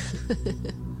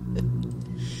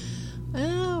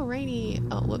 Oh, Rainy.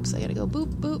 Oh, whoops, I gotta go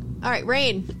boop, boop. All right,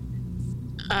 Rain.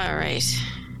 All right.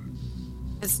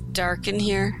 It's dark in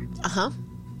here. Uh-huh.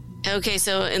 Okay,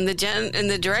 so in the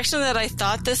direction that I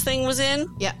thought this thing was in,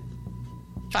 Yeah,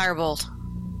 firebolt.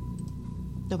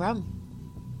 no problem.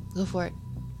 Go for it.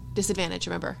 Disadvantage,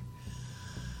 remember.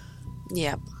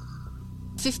 Yep.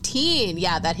 15.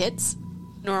 Yeah, that hits.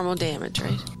 Normal damage,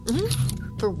 right?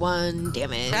 For 1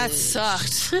 damage. That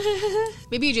sucked.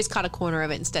 Maybe you just caught a corner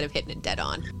of it instead of hitting it dead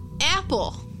on.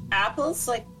 Apple. Apple's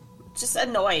like just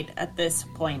annoyed at this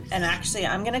point, and actually,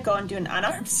 I'm gonna go and do an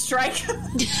unarmed strike. Can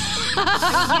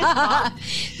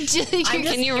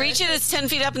you reach it? It's 10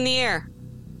 feet up in the air.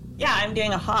 Yeah, I'm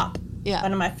doing a hop. Yeah.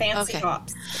 One of my fancy Okay.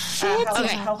 hops. Okay.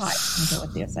 How high can I go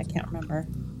with this? I can't remember.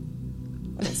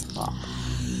 What is hop?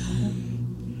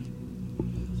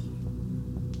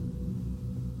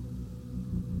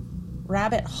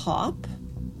 Rabbit hop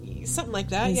Something like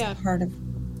that, is yeah. part of.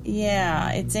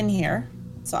 Yeah, it's in here.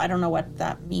 So I don't know what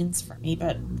that means for me,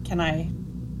 but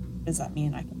does that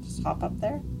mean I can just hop up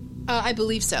there? I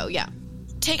believe so, yeah.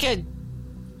 Take a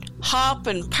hop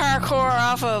and parkour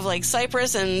off of like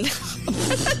Cypress and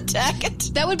attack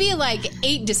it. That would be like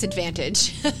 8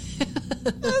 disadvantage.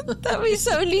 That'd be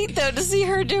so neat though to see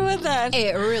her doing that.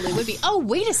 It really would be. Oh,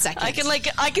 wait a second. I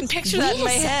can picture that in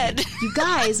my head. You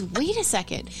guys, wait a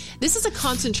second. This is a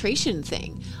concentration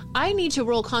thing. I need to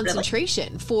roll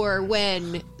concentration for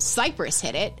when Cypress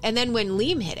hit it, and then when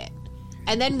Liam hit it,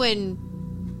 and then when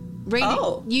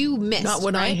Rain, you missed. Not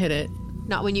when I right? hit it.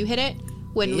 Not when you hit it.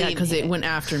 When Yeah, Liam because hit it went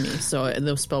after me, so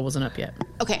the spell wasn't up yet.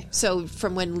 Okay, so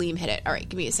from when Liam hit it. All right,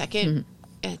 give me a second.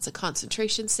 It's a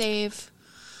concentration save.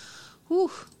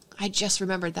 Whew, I just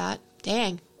remembered that.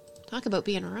 Dang. Talk about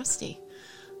being rusty.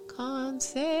 Con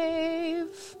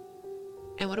save.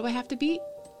 And what do I have to beat?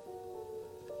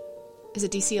 Is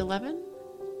it DC 11?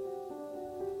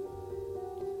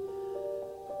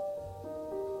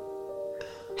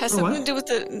 Has something to do with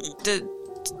the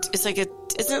it's like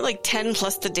isn't it like 10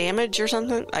 plus the damage or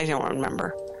something? I don't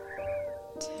remember.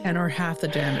 And or half the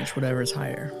damage, whatever is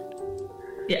higher.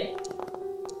 Yeah.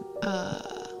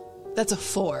 That's a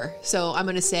 4. So I'm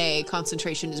going to say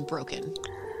concentration is broken.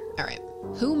 All right.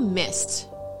 Who missed?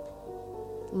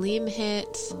 Liam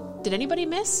hit. Did anybody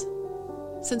miss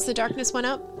since the darkness went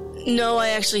up? No,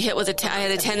 I actually hit with I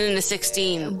had a 10 and a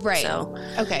 16. Right. So.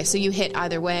 Okay, so you hit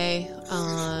either way.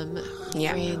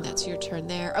 Yeah. Rain, that's your turn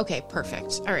there. Okay,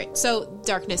 perfect. All right, so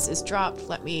darkness is dropped.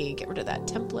 Let me get rid of that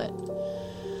template.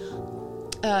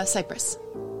 Cypress.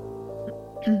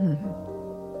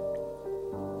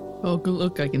 Oh, good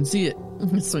look, I can see it.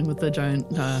 Swing with the giant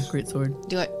greatsword.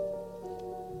 Do it.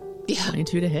 Yeah.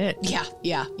 22 to hit.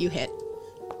 Yeah, you hit.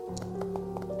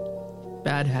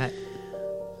 Bad hat.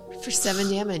 For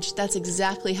 7 damage. That's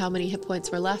exactly how many hit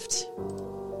points were left.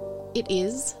 It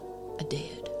is a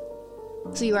dead.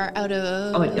 So you are out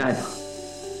of Oh my god.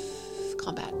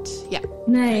 combat. Yeah.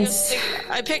 Nice.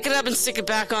 I pick it up and stick it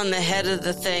back on the head of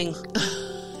the thing.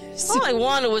 All I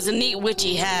wanted was a neat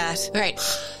witchy hat. Right.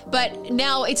 But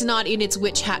now it's not in its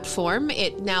witch hat form.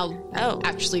 It now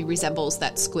actually resembles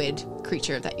that squid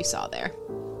creature that you saw there.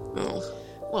 Oh.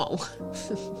 Whoa.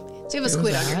 So you have a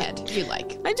squid on your head, if you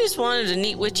like. I just wanted a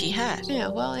neat witchy hat. Yeah,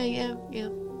 well, yeah.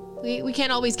 We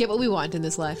can't always get what we want in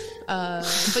this life.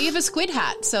 But you have a squid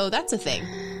hat, so that's a thing.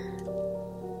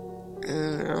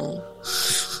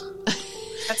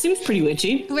 That seems pretty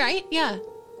witchy. Right? Yeah.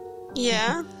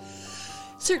 Yeah.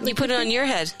 Certainly. You put it on your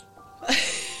head.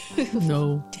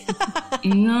 No.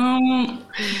 No,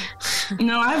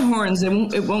 I have horns.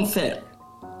 It won't fit.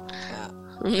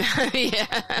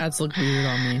 Yeah. That's look weird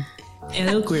on me. And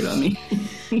they look weird on me.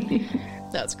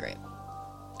 That's great.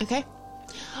 Okay.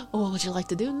 Well, what would you like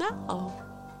to do now?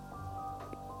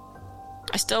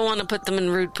 I still want to put them in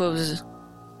rude poses.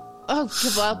 Oh,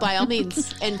 well, by all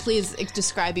means. And please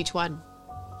describe each one.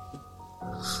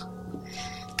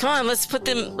 Come on, let's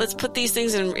put these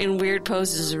things in weird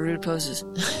poses or rude poses.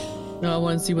 No, I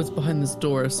want to see what's behind this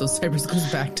door, so Cypress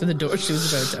goes back to the door she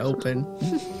was about to open.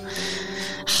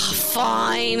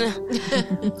 Fine.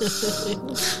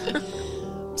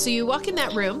 So you walk in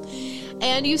that room,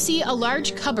 and you see a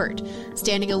large cupboard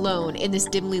standing alone in this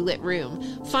dimly lit room.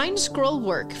 Fine scroll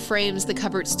work frames the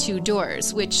cupboard's 2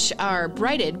 doors, which are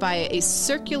brighted by a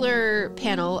circular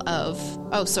panel of...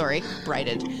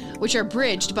 which are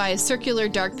bridged by a circular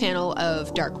dark panel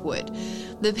of dark wood.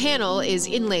 The panel is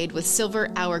inlaid with a silver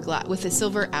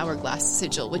hourglass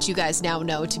sigil, which you guys now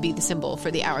know to be the symbol for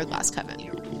the Hourglass Coven.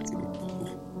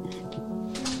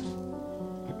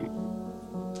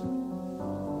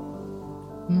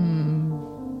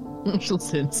 She'll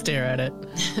sit and stare at it.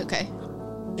 Okay.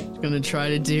 She's gonna try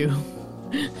to do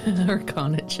an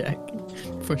Arcana check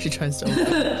before she tries to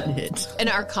open it. An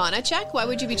Arcana check? Why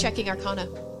would you be checking Arcana?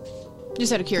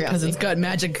 Just out of Because curiosity. it's got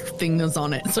magic things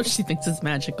on it, so she thinks it's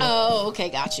magical. Oh, okay,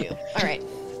 got you. All right,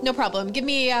 no problem. Give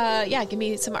me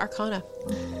some Arcana.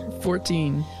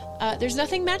 14. There's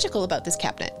nothing magical about this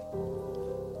cabinet.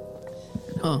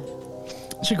 Huh.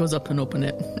 She goes up and open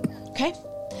it. Okay.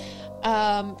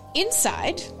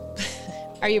 Inside,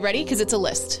 are you ready? Because it's a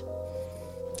list.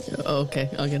 Oh, okay,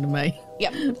 I'll get in my...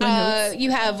 Yep.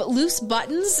 You have loose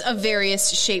buttons of various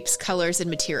shapes, colors, and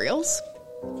materials.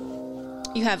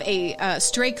 You have a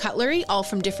stray cutlery, all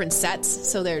from different sets.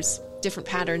 So there's different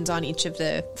patterns on each of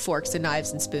the forks and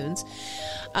knives and spoons.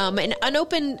 And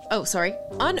unopened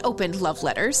love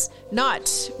letters,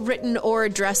 not written or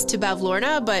addressed to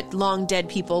Bavlorna, but long dead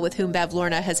people with whom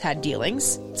Bavlorna has had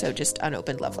dealings. So just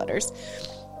unopened love letters.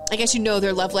 I guess you know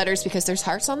they're love letters because there's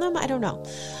hearts on them. I don't know.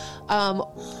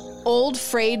 Old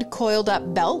frayed coiled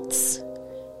up belts,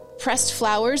 pressed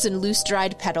flowers and loose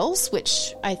dried petals,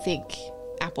 which I think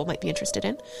Apple might be interested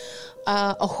in,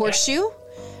 a horseshoe,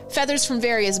 feathers from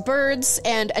various birds,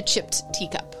 and a chipped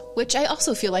teacup, which I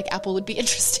also feel like Apple would be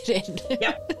interested in.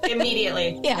 Yep,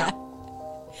 immediately. Yeah.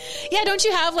 Yeah, don't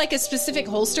you have like a specific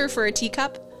holster for a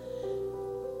teacup?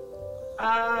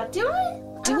 Do I?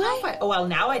 Do I? Oh, well,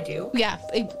 now I do. Yeah,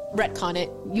 retcon it.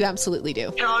 You absolutely do.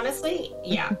 And honestly,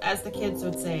 yeah, as the kids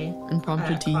would say,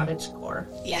 Impromptu tea. cottage core.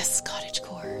 Yes,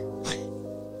 cottagecore.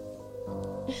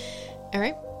 All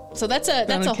right. So that's a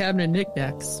cabinet of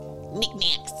knickknacks.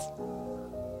 knickknacks.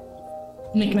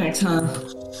 Knickknacks, huh?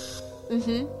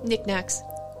 Mm-hmm. Knickknacks.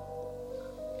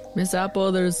 Miss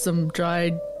Apple, there's some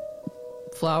dried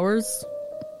flowers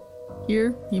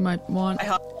here you might want. I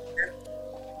hop over.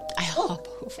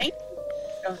 Thank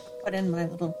you. Put in my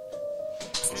little.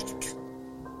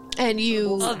 And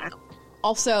you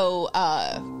also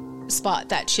spot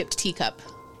that chipped teacup.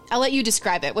 I'll let you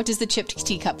describe it. What does the chipped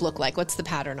teacup look like? What's the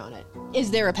pattern on it?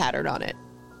 Is there a pattern on it?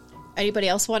 Anybody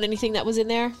else want anything that was in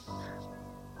there?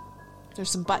 There's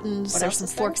some buttons. There's some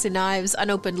forks and knives.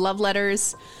 Unopened love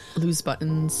letters. Loose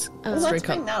buttons. Let's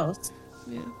bring those.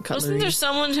 Wasn't there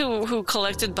someone who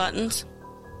collected buttons?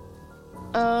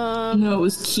 No, it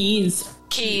was keys.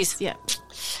 Keys. Yeah.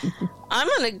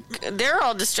 They're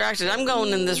all distracted. I'm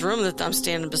going in this room that I'm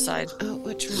standing beside. Oh,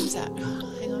 which room is that?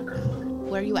 Hang on.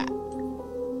 Where are you at?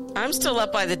 I'm still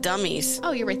up by the dummies.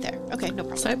 Oh, you're right there. Okay, no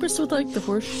problem. Cypress would like the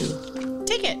horseshoe.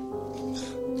 Take it.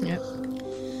 Yep.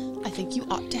 I think you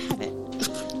ought to have it.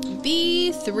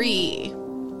 B3.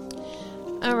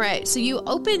 All right, so you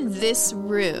open this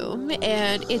room,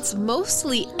 and it's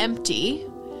mostly empty.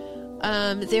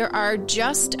 There are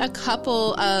just a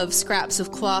couple of scraps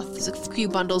of cloth, a few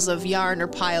bundles of yarn are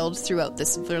piled throughout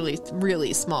this really,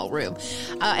 really small room.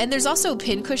 And there's also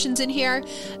pin cushions in here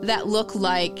that look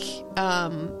like...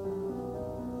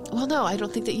 well, no, I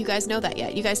don't think that you guys know that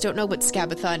yet. You guys don't know what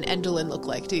Skabatha and Endolin look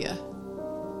like, do you?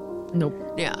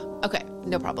 Nope. Yeah. Okay.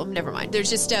 No problem. Never mind. There's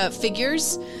just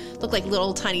figures, look like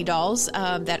little tiny dolls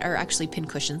that are actually pin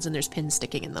cushions, and there's pins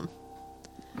sticking in them.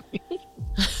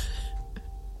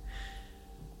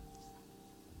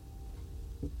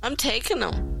 I'm taking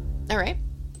them. All right.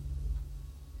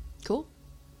 Cool.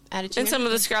 Add it to And some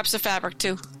of the scraps of fabric,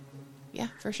 too. Yeah,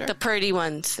 for sure. The pretty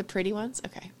ones. The pretty ones?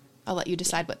 Okay. I'll let you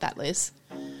decide what that is.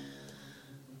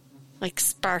 Like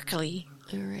sparkly.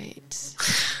 All right.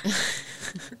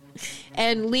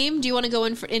 And Liam, do you want to go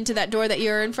into that door that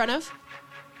you're in front of?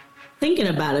 Thinking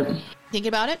about it. Thinking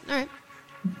about it? All right.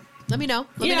 Let me know.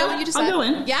 Let me know when you decide. I'll go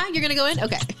in. Yeah, you're going to go in?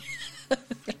 Okay.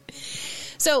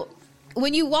 So,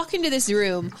 when you walk into this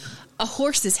room, a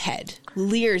horse's head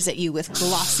leers at you with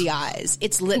glossy eyes,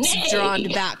 its lips drawn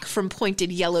back from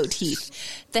pointed yellow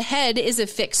teeth. The head is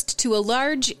affixed to a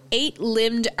large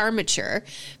 8-limbed armature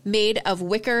made of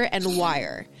wicker and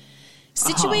wire.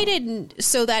 Situated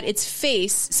so it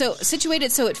faces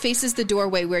the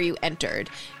doorway where you entered.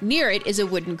 Near it is a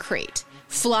wooden crate.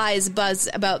 Flies buzz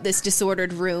about this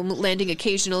disordered room, landing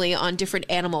occasionally on different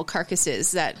animal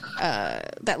carcasses that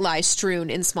lie strewn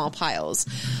in small piles.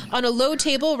 On a low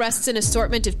table rests an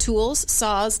assortment of tools,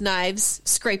 saws, knives,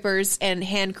 scrapers, and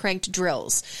hand-cranked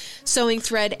drills, sewing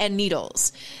thread, and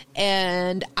needles.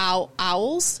 And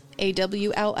owls,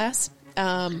 A-W-L-S.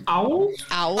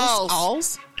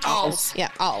 Owls. Yeah,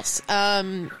 owls.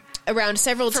 Around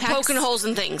several for poking holes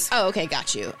in things. Oh, okay,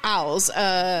 got you. Owls.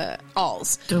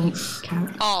 Don't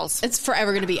count. Owls. It's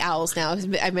forever going to be owls now.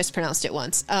 I mispronounced it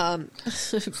once.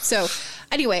 So,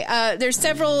 anyway, there's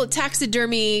several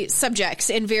taxidermy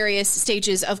subjects in various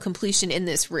stages of completion in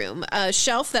this room. A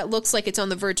shelf that looks like it's on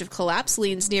the verge of collapse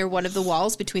leans near one of the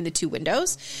walls between the two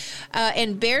windows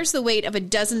and bears the weight of a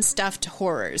dozen stuffed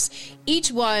horrors.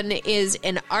 Each one is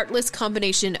an artless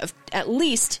combination of at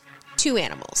least 2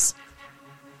 animals.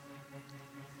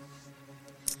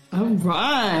 All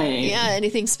right. Yeah,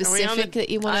 anything specific that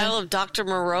you want to... Isle of Dr.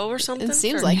 Moreau or something? It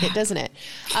seems like it, doesn't it?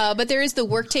 But there is the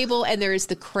work table and there is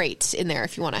the crate in there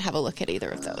if you want to have a look at either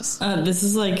of those. This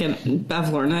is like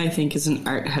Bavlorna, I think, is an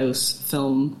art house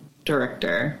film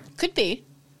director. Could be.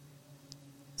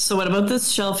 So what about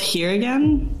this shelf here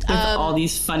again? With all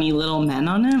these funny little men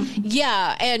on it?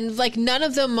 Yeah, and like none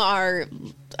of them are,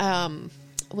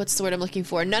 what's the word I'm looking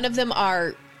for? None of them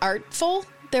are artful.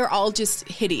 They're all just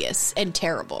hideous and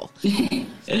terrible.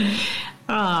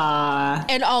 Ah.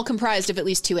 And all comprised of at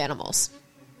least 2 animals.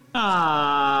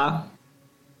 Ah.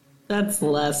 That's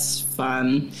less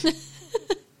fun.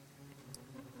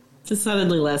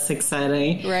 Decidedly less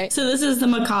exciting. Right. So this is the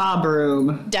macabre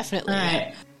room. Definitely. All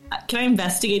right. Can I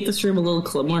investigate this room a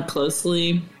little more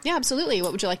closely? Yeah, absolutely.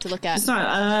 What would you like to look at? It's not,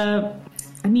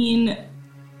 I mean,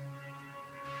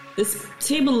 this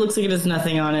table looks like it has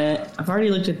nothing on it. I've already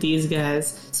looked at these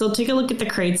guys. So I'll take a look at the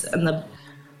crates and the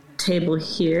table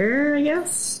here, I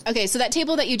guess. Okay, so that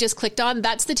table that you just clicked on,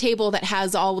 that's the table that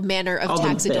has all manner of All the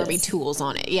taxidermy bits. tools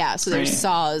on it. Yeah, so there's Right.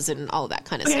 saws and all of that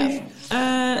kind of Okay.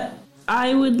 stuff.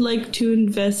 I would like to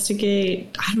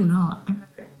investigate, I don't know,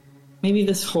 maybe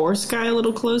this horse guy a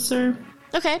little closer.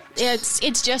 Okay,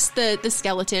 it's just the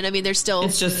skeleton. I mean, there's still...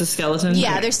 It's just the skeleton?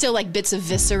 Yeah, Okay. there's still like bits of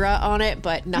viscera on it,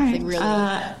 but nothing really.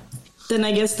 Then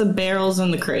I guess the barrels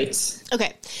and the crates.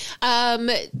 Okay.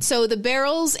 So the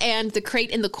barrels and the crate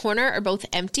in the corner are both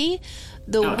empty.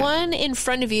 The one in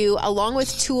front of you, along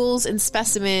with tools and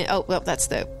specimen... Oh, well, that's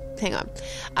the... Hang on.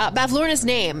 Bavlorna's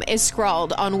name is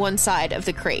scrawled on one side of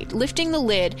the crate. Lifting the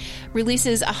lid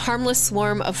releases a harmless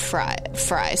swarm of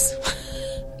fries.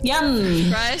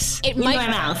 Yum! Right? It In my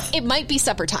mouth. It might be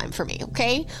supper time for me,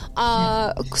 okay?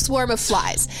 A swarm of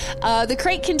flies. The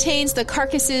crate contains the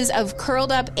carcasses of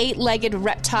curled up 8-legged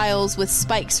reptiles with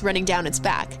spikes running down its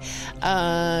back.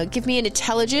 Give me an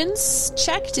intelligence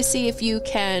check to see if you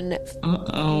can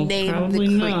name probably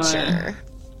the not. creature.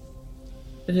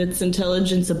 If it's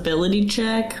intelligence ability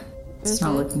check, it's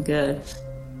not looking good.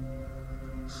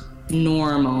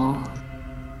 Normal.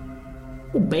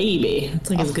 Oh, baby. It's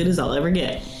like as good as I'll ever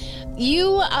get.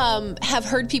 You have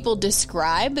heard people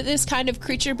describe this kind of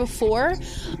creature before,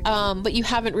 but you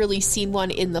haven't really seen one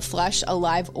in the flesh,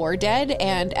 alive or dead.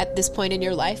 And at this point in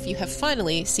your life, you have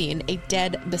finally seen a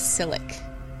dead basilic.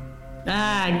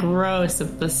 Ah, gross. A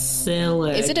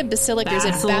basilic. Is it a basilic or is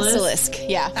it basilisk?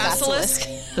 Yeah, basilisk.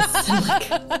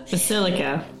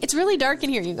 Basilica. It's really dark in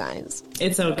here, you guys.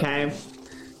 It's okay.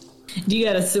 Do you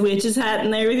got a witch's hat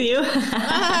in there with you?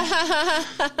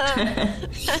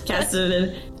 Casted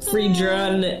a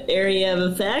free-drawn area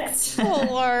of effects.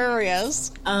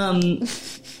 Hilarious.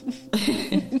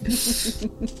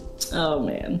 Oh,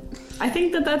 man. I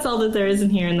think that's all that there is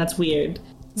in here, and that's weird.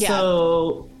 Yeah.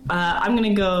 So, I'm going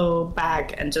to go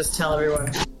back and just tell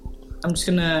everyone. I'm just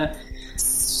going to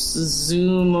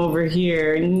zoom over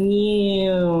here.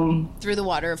 Through the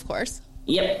water, of course.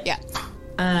 Yep.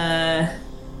 Yeah.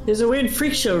 There's a weird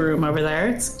freak show room over there.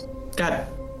 It's got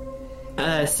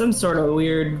some sort of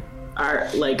weird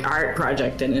art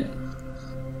project in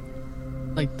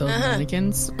it. Like those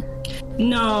mannequins?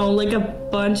 No, like a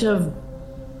bunch of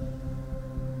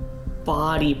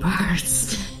body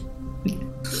parts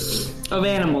of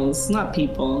animals, not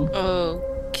people.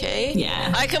 Okay.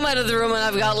 Yeah. I come out of the room and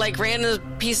I've got like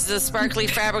random pieces of sparkly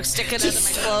fabric sticking out of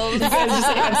my clothes. Just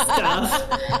have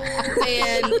stuff.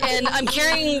 and I'm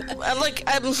carrying, I'm like,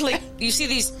 you see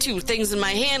these 2 things in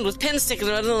my hand with pins sticking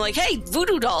out, and I'm like, hey,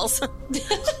 voodoo dolls.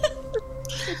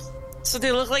 So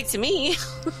they look like to me.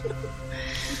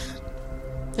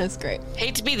 That's great.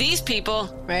 Hate to be these people.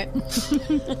 Right?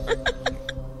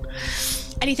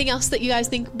 Anything else that you guys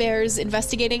think bears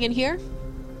investigating in here?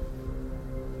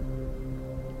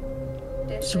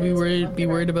 Should we be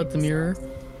worried about the mirror?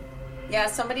 Yeah,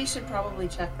 somebody should probably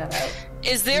check that out.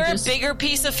 Is there a bigger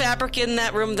piece of fabric in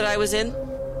that room that I was in?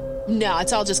 No,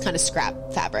 it's all just kind of scrap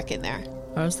fabric in there.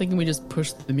 I was thinking we just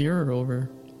pushed the mirror over.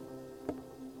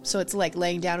 So it's like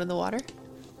laying down in the water?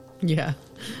 Yeah.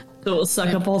 So we'll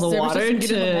suck up all the Sarah water doesn't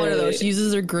get in the water, though. She to...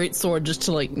 uses her great sword just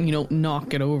to,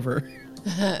 knock it over.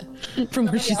 From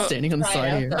where she's standing on the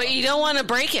side here. But you don't want to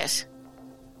break it.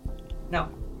 No.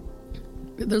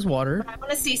 There's water. I want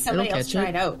to see somebody It'll else catch try it.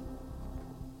 it out.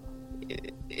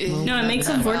 No, it makes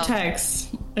a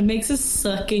vortex. It makes a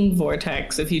sucking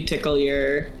vortex if you tickle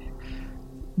your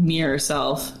mirror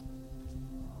self.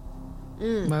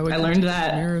 Why would I you learned touch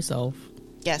that. the mirror self?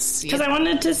 Yes. Because I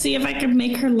wanted to see if I could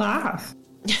make her laugh.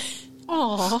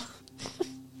 Aww.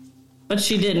 But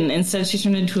she didn't. Instead, she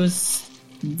turned into a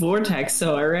vortex,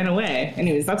 so I ran away.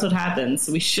 Anyways, that's what happens.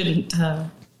 We shouldn't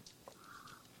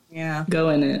Yeah. go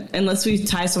in it. Unless we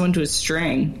tie someone to a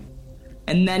string.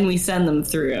 And then we send them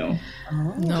through. No,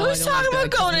 Who's I don't talking like about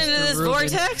that, going 'cause into Mr. this Ruben-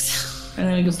 vortex? And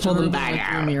then we can pull them Ruben back went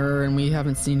through a out. mirror, and we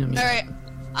haven't seen him yet. All right.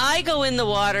 I go in the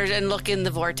water and look in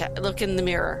the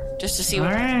mirror, just to see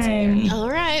what Alright. All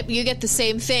right, you get the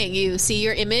same thing. You see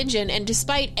your image, and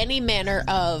despite any manner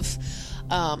of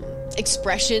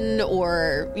expression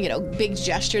or big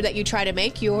gesture that you try to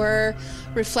make, your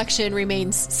reflection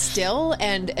remains still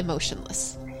and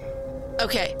emotionless.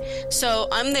 Okay, so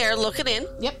I'm there looking in.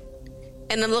 Yep.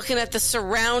 And I'm looking at the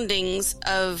surroundings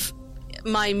of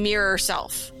my mirror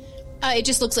self. It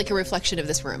just looks like a reflection of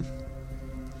this room.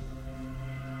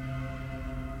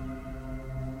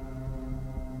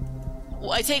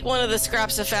 I take one of the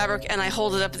scraps of fabric and I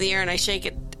hold it up in the air and I shake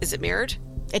it. Is it mirrored?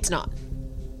 It's not.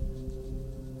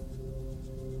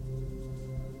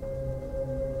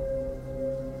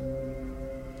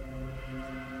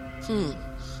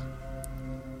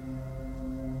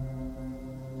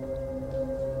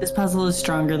 This puzzle is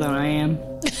stronger than I am.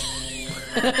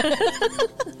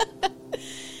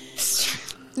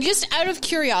 Just out of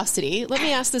curiosity, let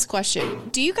me ask this question.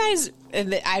 Do you guys...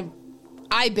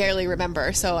 I barely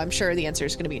remember, so I'm sure the answer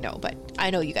is going to be no, but I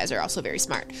know you guys are also very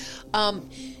smart.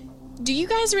 Do you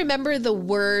guys remember the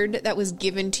word that was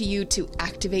given to you to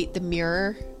activate the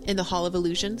mirror in the Hall of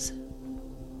Illusions?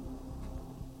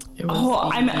 It was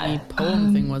the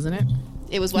poem thing, wasn't it?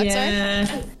 It was what, sorry?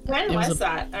 Yeah. When was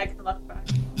that? I can look back.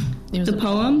 It was The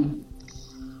poem?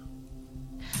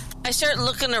 I start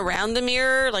looking around the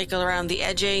mirror, like around the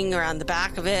edging, around the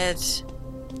back of it.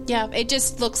 Yeah, it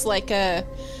just looks like a,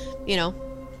 your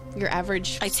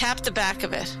average... I tap the back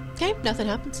of it. Okay, nothing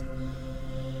happens.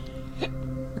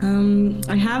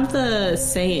 I have the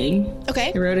saying.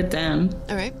 Okay, I wrote it down.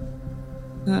 all right.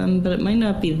 But it might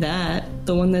not be that.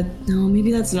 The one that... No,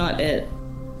 maybe that's not it.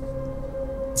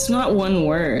 It's not one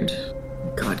word.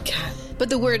 God, Cat. But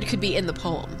the word could be in the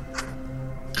poem.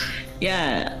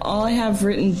 Yeah, all I have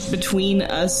written between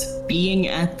us being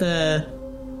at the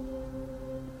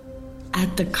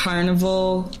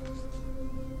carnival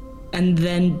and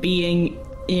then being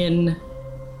in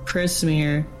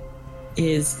Prismere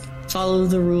is follow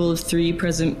the rule of 3,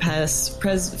 present, past,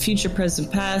 future,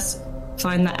 present, past,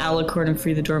 find the alicorn and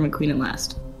free the dormant queen at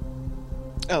last.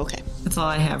 Oh, okay. That's all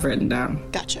I have written down.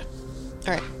 Gotcha.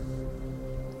 All right.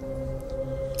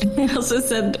 I also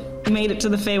said, made it to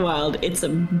the Feywild. It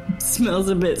smells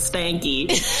a bit stanky.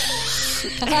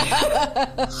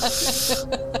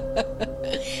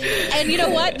 And you know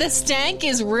what? The stank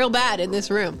is real bad in this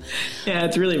room. Yeah,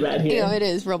 it's really bad here. It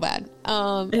is real bad.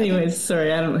 Anyways,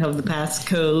 sorry, I don't have the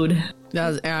passcode.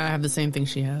 I have the same thing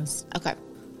she has. Okay.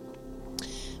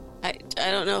 I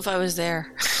don't know if I was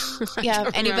there. Yeah.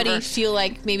 don't Anybody remember. feel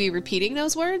like maybe repeating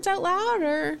those words out loud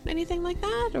or anything like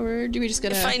that? Or do we just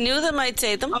gonna... If I knew them, I'd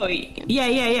say them. Oh,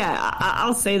 yeah.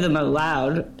 I'll say them out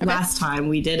loud. Last time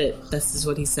we did it, this is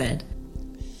what he said.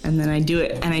 And then I do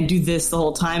it, and I do this the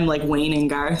whole time, like Wayne and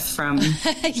Garth from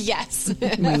Yes.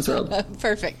 Wayne's World.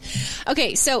 Perfect.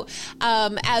 Okay, so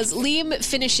as Liam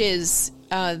finishes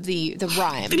the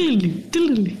rhyme,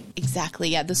 exactly,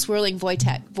 yeah, the swirling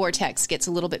vortex gets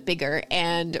a little bit bigger,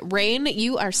 and Rain,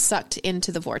 you are sucked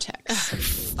into the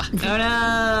vortex. Oh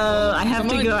no! I have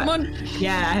to go. Come on.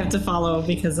 Yeah, I have to follow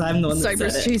because I'm the one that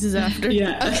Cypress said it. chases after.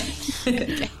 Yeah.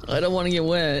 I don't want to get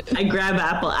wet. I grab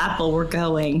Apple, we're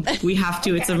going. We have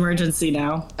to, it's emergency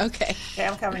now. Okay. Okay,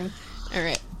 I'm coming. All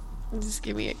right. Just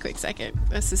give me a quick second.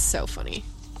 This is so funny.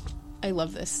 I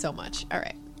love this so much. All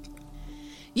right.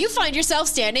 You find yourself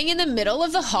standing in the middle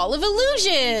of the Hall of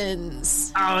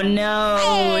Illusions. Oh no,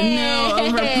 no,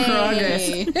 over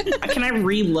progress. Can I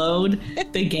reload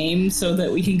the game so that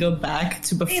we can go back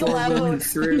to before we went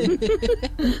through?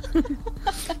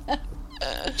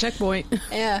 Checkpoint.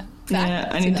 Yeah. Yeah,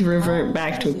 I need to revert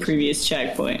back to a previous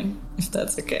checkpoint, if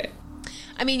that's okay.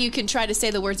 I mean, you can try to say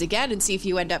the words again and see if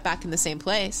you end up back in the same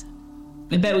place.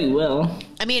 I bet we will.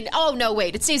 I mean, oh no,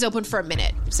 wait, it stays open for a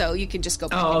minute, so you can just go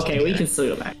back. Oh, into okay, it. we can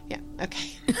still go back. Yeah, okay.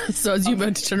 So as you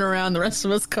about to turn around, the rest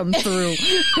of us come through.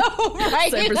 Oh,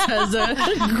 right. Cypress has a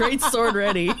great sword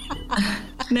ready.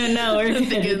 No,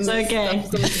 it's okay.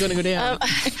 Someone's going to go down.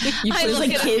 I There's look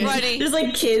like at kids. everybody. There's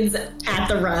like kids at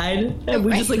the ride, and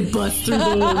we just like bust through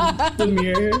the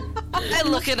mirror. I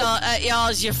look at y'all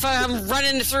as you I'm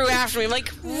running through after me. I'm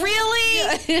like,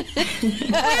 really?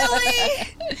 Really?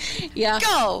 Yeah.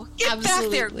 Go. Get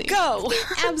Absolutely. back there. Go.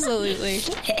 Absolutely.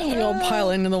 We all pile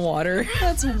into the water.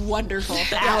 That's wonderful.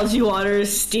 The algae water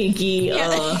is stinky.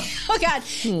 Oh god,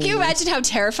 can you imagine how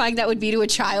terrifying that would be to a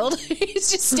child?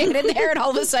 He's just standing there and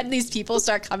all of a sudden these people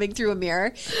start coming through a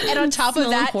mirror, and on top of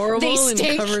that horrible they and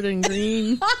stink. covered in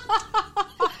green. All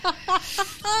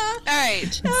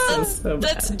right. so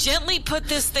Let's gently put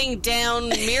this thing down,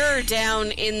 mirror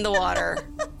down in the water.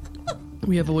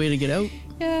 We have a way to get out.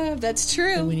 Yeah, that's We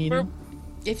true. need it.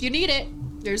 If you need it.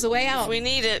 There's a way If out. we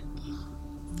need it.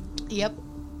 Yep.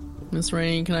 Miss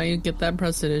Rain, can I get that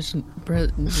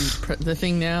the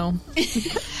thing now?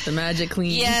 The magic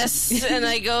clean? Yes, and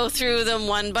I go through them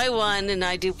one by one, and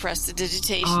I do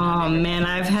prestidigitation. Oh man,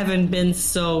 I haven't been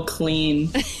so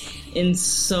clean in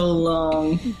so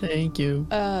long. Thank you.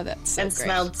 That's so And great.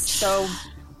 smelled so.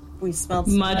 We smelled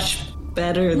so Much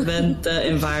better than the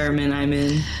environment I'm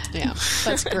in. Yeah,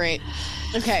 that's great.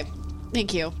 Okay,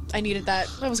 thank you. I needed that.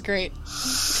 That was great.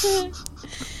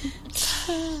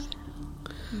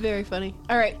 Very funny.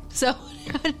 All right, so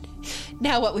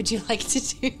now what would you like to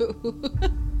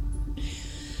do?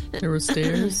 There were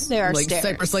stairs. There are like, stairs.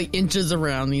 Cypress, like inches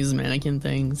around these mannequin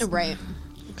things. Right.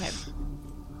 Okay.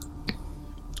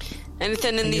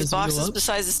 Anything in I these guess we go boxes up?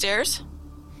 besides the stairs?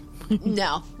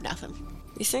 No, nothing.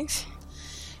 These things?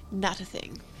 Not a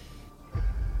thing.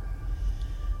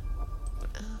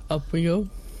 Up we go.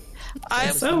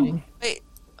 So, Wait.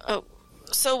 Oh,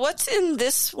 so what's in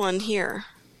this one here?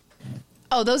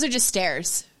 Oh, those are just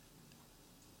stairs.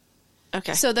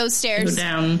 Okay. So those go stairs.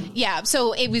 down. Yeah,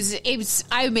 so it was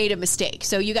I made a mistake.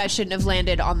 So you guys shouldn't have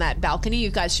landed on that balcony. You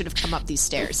guys should have come up these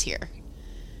stairs here.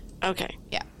 Okay.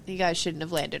 Yeah. You guys shouldn't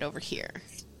have landed over here.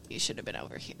 You should have been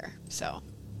over here. So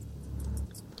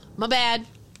my bad.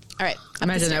 All right. up the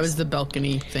Imagine that stairs. was the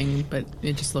balcony thing, but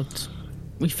it just looked...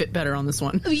 We fit better on this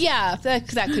one. Yeah, that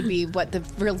could be what the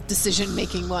real decision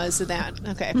making was of that.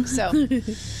 Okay, so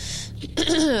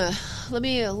let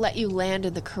me let you land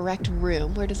in the correct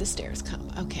room. Where do the stairs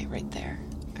come? Okay, right there.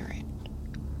 All right.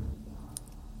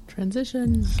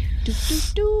 Transition. Do, do,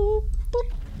 do,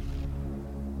 boop.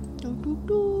 Do, do,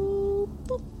 do,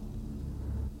 boop.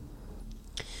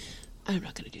 I'm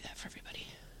not going to do that for everybody.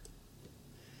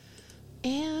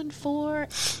 And for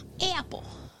Apple.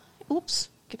 Oops,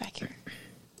 get back here.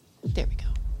 There we go.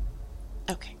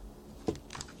 Okay.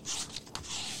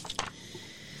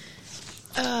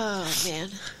 Oh, man.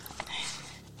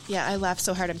 Yeah, I laughed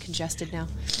so hard I'm congested now.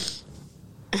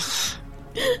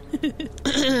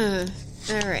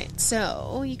 All right,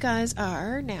 so you guys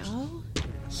are now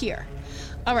here.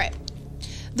 All right.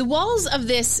 The walls of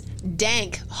this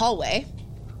dank hallway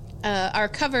are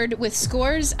covered with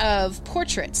scores of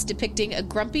portraits depicting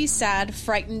grumpy, sad,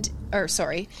 frightened, and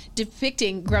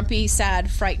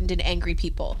angry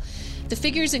people. The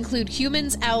figures include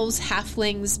humans, elves,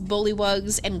 halflings,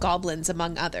 bullywugs, and goblins,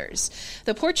 among others.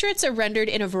 The portraits are rendered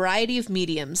in a variety of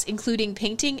mediums, including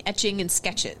painting, etching, and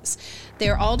sketches. They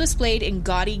are all displayed in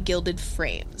gaudy, gilded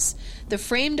frames. The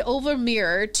framed oval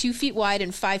mirror, 2 feet wide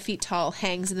and 5 feet tall,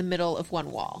 hangs in the middle of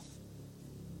one wall.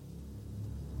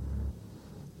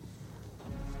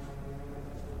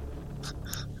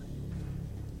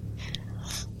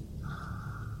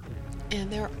 And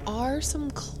there are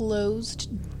some closed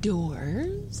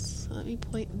doors. Let me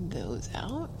point those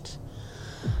out.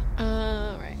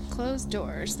 All right, closed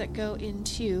doors that go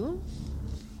into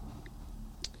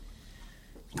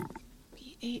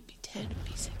B8, B10,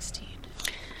 B16,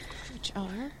 which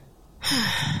are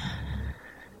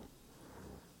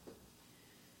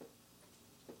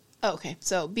okay.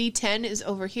 So B10 is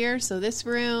over here. So this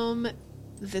room,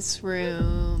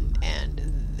 and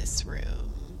this room.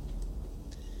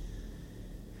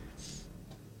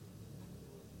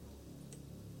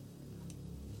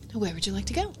 Where would you like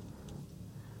to go?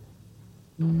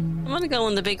 I'm gonna go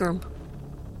in the big room.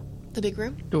 The big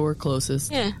room? Door closest.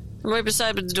 Yeah, I'm right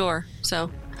beside the door. So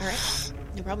All right.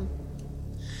 No problem.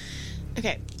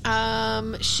 Okay.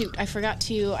 Shoot, I forgot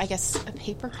to, I guess a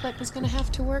paperclip is going to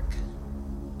have to work.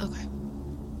 Okay.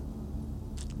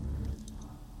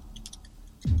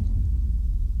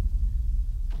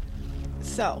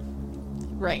 So,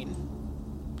 Rain,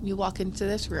 you walk into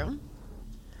this room.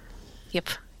 yep.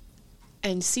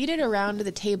 And seated around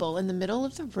the table in the middle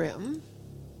of the room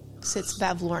sits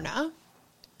Bavlorna,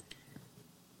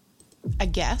 a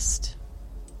guest,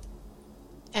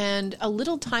 and a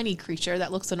little tiny creature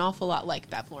that looks an awful lot like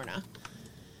Bavlorna.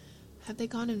 Have they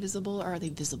gone invisible or are they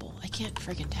visible? I can't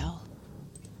friggin' tell.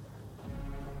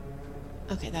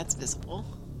 Okay, that's visible.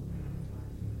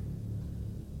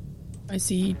 I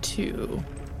see 2.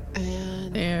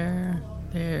 And There,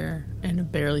 and I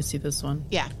barely see this one.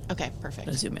 yeah, okay, perfect.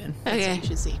 I zoom in. That's what Okay. you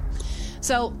should see.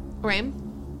 So,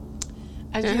 Rain,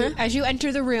 as you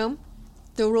enter the room,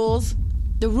 the rules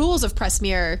of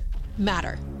Presmere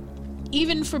matter,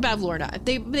 even for Bavlorna.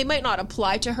 They might not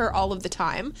apply to her all of the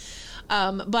time,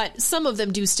 but some of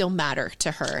them do still matter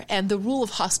to her. And the rule of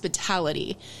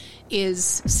hospitality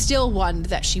is still one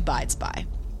that she abides by.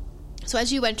 So,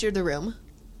 as you enter the room,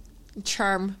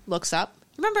 Charm looks up.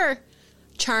 Remember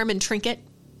Charm and Trinket?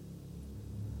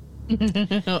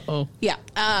 Uh-oh. Yeah.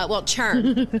 Well,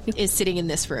 Charm is sitting in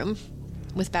this room.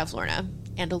 with Bavlorna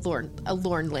and a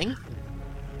Lornling.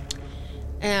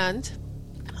 And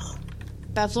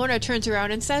Bavlorna turns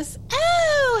around and says,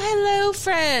 "Oh, hello,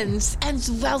 friends,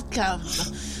 and welcome.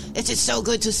 It is so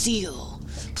good to see you.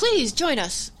 Please join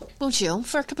us, won't you,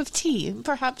 for a cup of tea,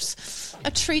 perhaps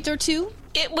a treat or two?"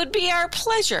 It would be our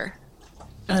pleasure.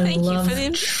 I Thank love you for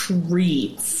the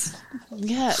treats.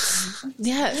 Yes.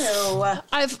 Ew.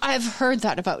 I've heard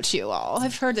that about you all.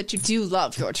 I've heard that you do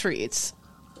love your treats.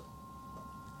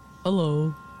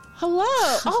 Hello. Hello.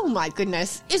 Oh my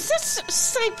goodness. Is this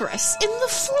Cypress in the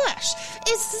flesh?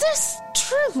 Is this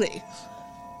truly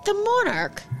the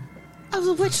monarch of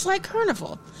the Witchlight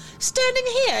Carnival standing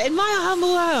here in my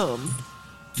humble home?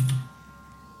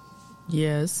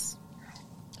 Yes.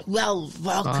 Well,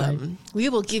 welcome. We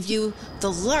will give you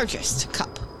the largest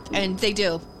cup. And they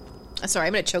do. Sorry,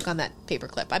 I'm going to choke on that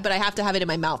paperclip. But I have to have it in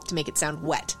my mouth to make it sound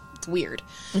wet. It's weird.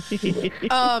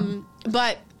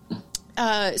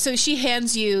 So she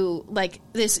hands you, like,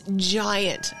 this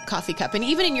giant coffee cup. And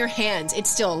even in your hands, it's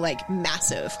still, like,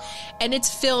 massive. And it's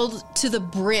filled to the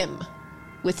brim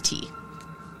with tea.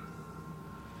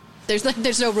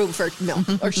 There's no room for milk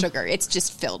or sugar. It's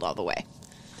just filled all the way.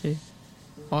 Okay.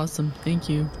 Awesome. Thank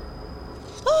you.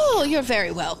 Oh, you're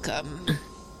very welcome.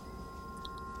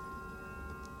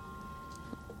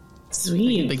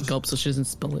 Sweet. Big gulp so she doesn't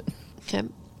spill it. Okay.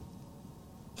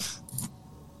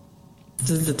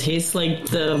 Does it taste like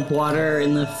the water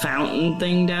in the fountain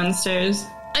thing downstairs?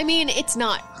 I mean, it's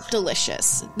not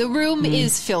delicious. The room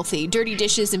is filthy. Dirty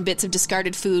dishes and bits of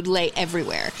discarded food lay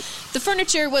everywhere. The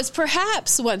furniture was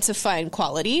perhaps once of fine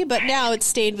quality, but now it's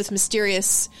stained with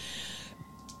mysterious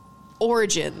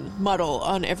origin muddle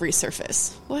on every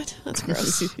surface. What? That's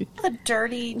gross. The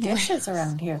dirty dishes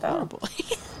around here, though. Boy.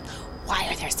 Why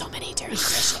are there so many dirty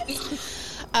dishes?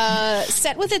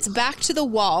 Set with its back to the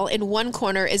wall, in one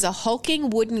corner is a hulking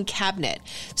wooden cabinet.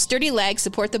 Sturdy legs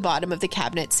support the bottom of the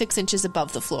cabinet 6 inches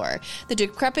above the floor. The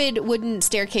decrepit wooden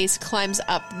staircase climbs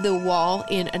up the wall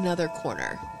in another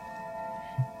corner.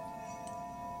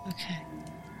 Okay.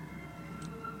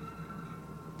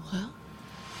 Well,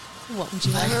 what would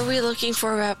you What like? are we looking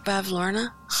for at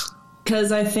Bavlorna?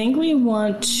 Because I think we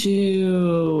want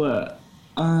to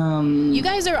You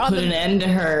guys are on put an end to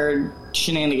her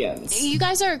shenanigans. You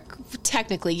guys are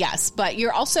technically, yes, but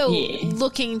you're also Yeah.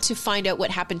 looking to find out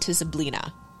what happened to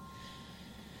Zablina,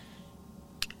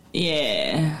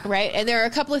 Yeah. right? And there are a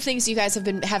couple of things you guys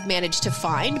have managed to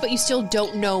find, but you still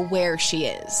don't know where she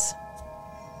is.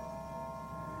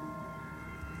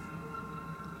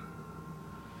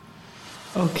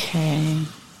 Okay.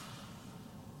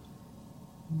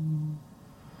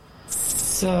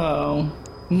 So,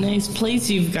 nice place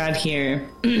you've got here.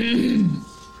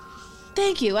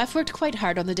 Thank you. I've worked quite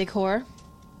hard on the decor.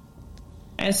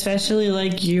 I especially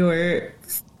like your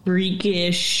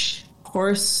freakish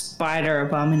horse spider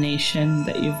abomination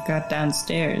that you've got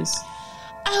downstairs.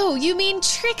 Oh, you mean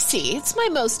Trixie? It's my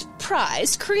most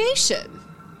prized creation.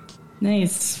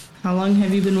 Nice. How long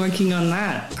have you been working on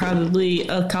that? Probably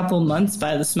a couple months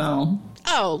by the smell.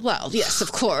 Oh, well, yes,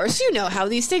 of course. You know how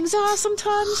these things are.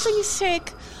 Sometimes things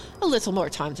take a little more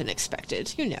time than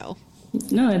expected, you know.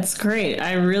 No, it's great.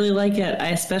 I really like it. I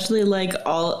especially like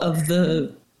all of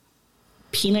the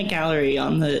peanut gallery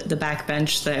on the back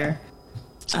bench there.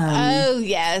 Oh,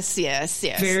 yes.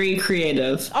 Very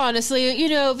creative. Honestly, you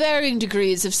know, varying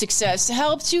degrees of success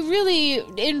helps you really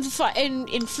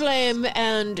inflame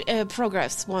and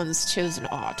progress one's chosen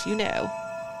art, you know.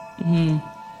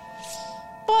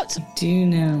 But Do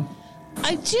know.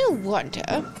 I do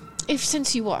wonder if,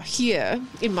 since you are here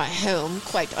in my home,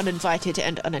 quite uninvited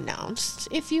and unannounced,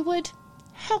 if you would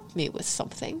help me with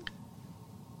something.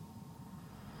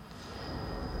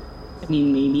 I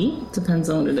mean, maybe. Depends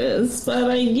on what it is. But, we're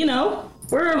What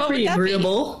pretty would that be?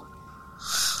 agreeable.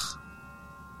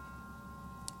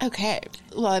 Okay,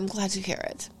 well, I'm glad to hear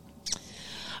it.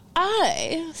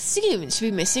 I seem to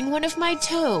be missing one of my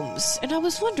tomes, and I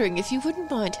was wondering if you wouldn't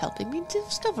mind helping me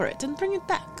discover it and bring it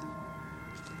back.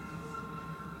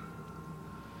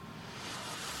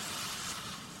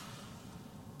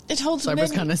 It holds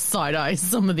Cyber's many... kind of side eyes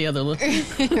some of the other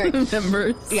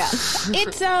members. Yeah.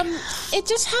 It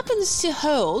just happens to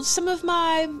hold some of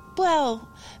my, well,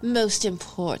 most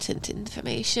important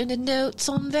information and notes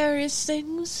on various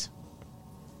things.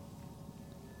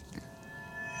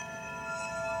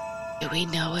 Do we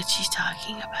know what she's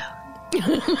talking about?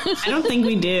 I don't think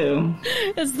we do.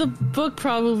 It's the book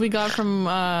probably we got from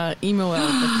Emo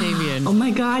Elf Octavian. Oh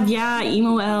my god, yeah,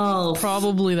 Emo Elf.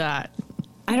 Probably that.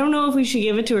 I don't know if we should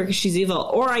give it to her because she's evil.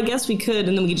 Or I guess we could,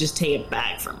 and then we could just take it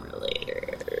back from her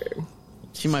later.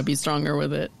 She might be stronger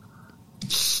with it.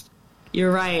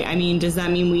 You're right. I mean, does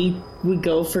that mean we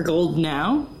go for gold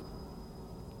now?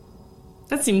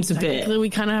 That seems a bit. We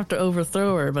kind of have to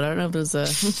overthrow her, but I don't know if there's a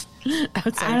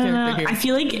outside I don't know. character here. I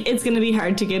feel like it's going to be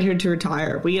hard to get her to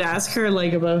retire. We could ask her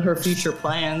like about her future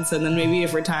plans, and then maybe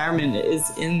if retirement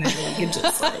is in there, we could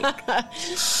just like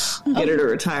get her to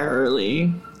retire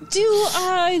early. Do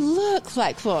I look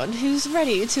like one who's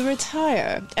ready to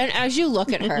retire? And as you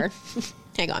look at her,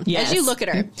 hang on. Yes. As you look at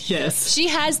her, Yes. she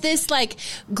has this like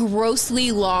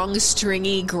grossly long,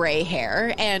 stringy gray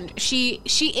hair, and she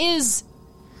is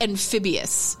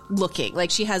amphibious looking. Like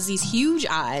she has these huge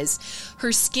eyes.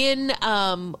 Her skin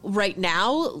right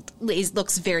now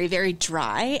looks very, very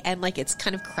dry and like it's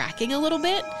kind of cracking a little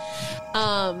bit.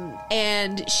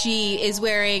 And she is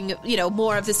wearing,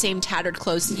 more of the same tattered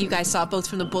clothes that you guys saw both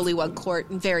from the Bullywug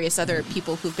Court and various other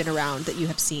people who've been around that you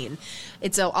have seen.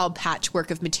 It's all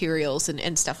patchwork of materials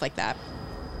and stuff like that.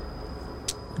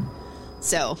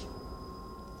 So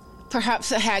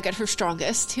perhaps a hag at her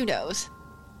strongest. Who knows?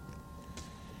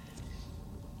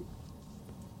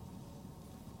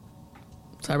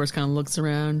 Cyrus kind of looks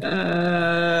around.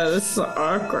 This is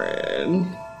awkward.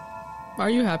 Are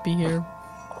you happy here?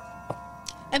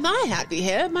 Am I happy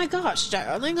here? My gosh,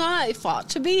 darling, I fought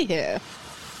to be here.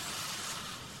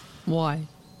 Why?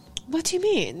 What do you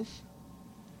mean?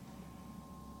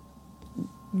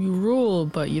 You rule,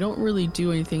 but you don't really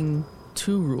do anything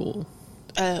to rule.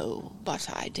 Oh, but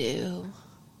I do.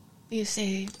 You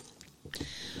see,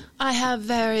 I have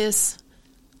various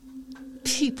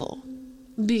people,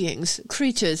 beings,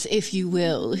 creatures, if you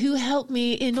will, who help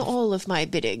me in all of my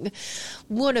bidding.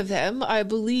 One of them, I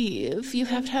believe, you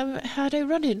have had a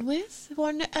run-in with,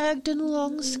 one Agden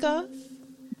Longscarf.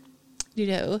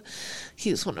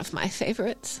 He's one of my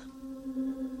favorites.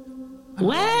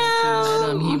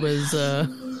 Well, He was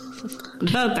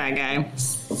about that guy.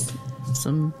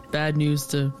 some bad news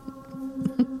to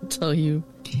tell you.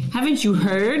 Haven't you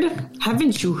heard?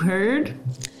 Haven't you heard?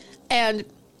 And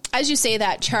as you say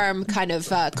that, Charm kind of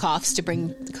coughs to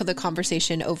bring the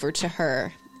conversation over to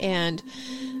her. And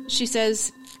she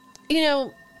says,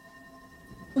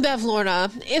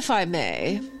 Bavlorna, if I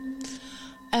may,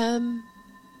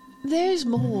 there's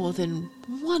more than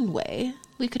one way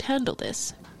we could handle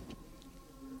this.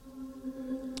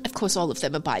 Of course, all of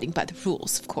them abiding by the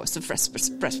rules, of course, of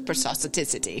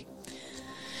reciprocity.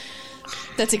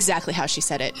 That's exactly how she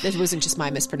said it. It wasn't just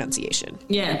my mispronunciation.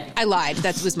 Yeah. I lied.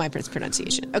 That was my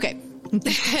mispronunciation. Okay.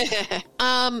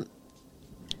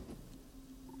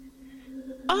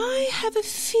 I have a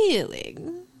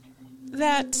feeling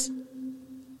that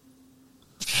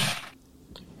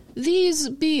these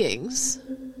beings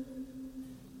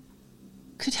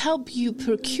could help you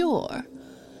procure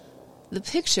the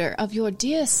picture of your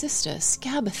dear sister,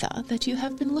 Skabatha, that you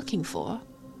have been looking for.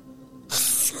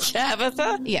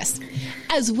 Tabitha? Yes.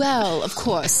 As well, of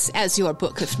course, as your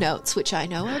book of notes, which I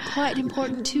know are quite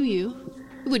important to you.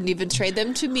 You wouldn't even trade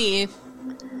them to me.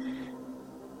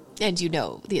 And you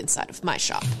know the inside of my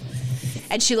shop.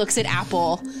 And she looks at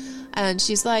Apple, and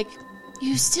she's like,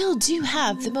 you still do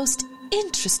have the most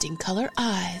interesting color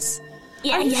eyes.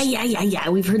 Yeah.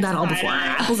 We've heard that all before.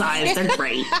 Apple's eyes, they're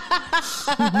great.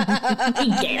 We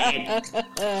get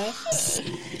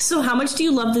it. So how much do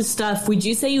you love this stuff? Would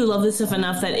you say you love this stuff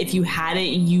enough that if you had it,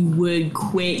 you would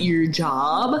quit your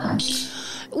job?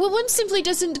 Well, one simply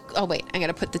doesn't... Oh, wait, I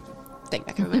gotta put the thing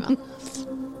back in my mouth.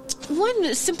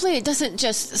 One simply doesn't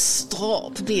just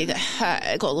stop being a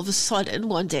hag all of a sudden.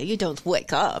 One day you don't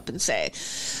wake up and say,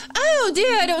 oh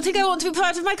dear, I don't think I want to be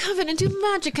part of my coven and do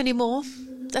magic anymore.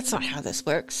 That's not how this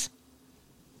works.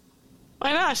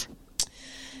 Why not?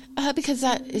 Because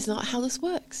that is not how this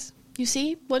works. You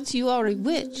see, once you are a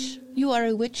witch, you are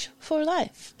a witch for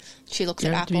life. She looks You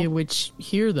at have to be a Apple. witch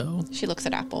here, though. She looks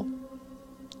at Apple.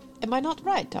 Am I not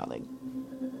right, darling?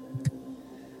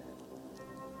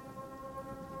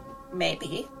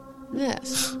 Maybe.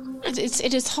 Yes.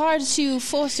 It is hard to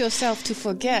force yourself to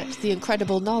forget the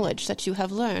incredible knowledge that you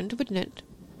have learned, wouldn't it?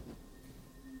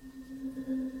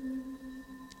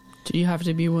 Do you have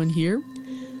to be one here?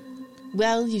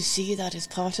 Well, you see, that is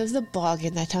part of the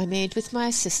bargain that I made with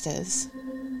my sisters.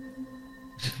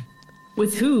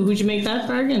 With who? Who'd you make that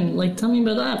bargain? Like, tell me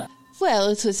about that. Well,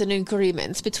 it was an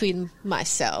agreement between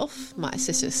myself, my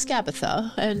sister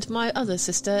Skabatha, and my other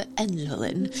sister,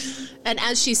 Enlilin. And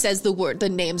as she says the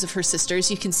names of her sisters,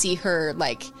 you can see her,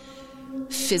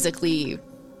 physically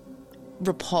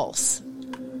repulse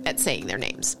at saying their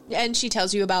names. And she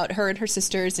tells you about her and her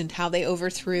sisters and how they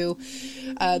overthrew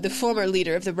the former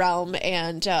leader of the realm,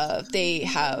 and they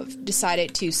have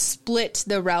decided to split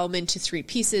the realm into 3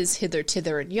 pieces, hither,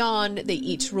 tither, and yon. They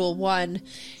each rule one,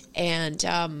 and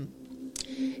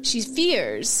She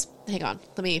fears... Hang on,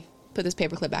 let me put this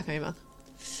paperclip back on your mouth.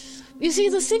 You see,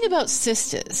 the thing about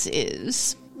sisters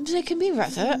is they can be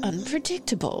rather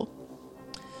unpredictable.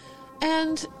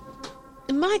 And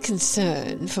my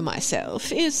concern for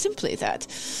myself is simply that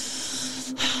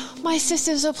my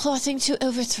sisters are plotting to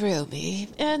overthrow me,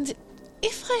 and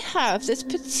if I have this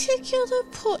particular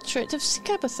portrait of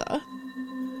Scabatha,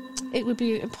 it would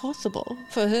be impossible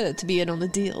for her to be in on the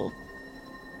deal.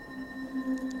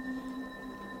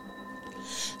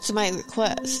 So my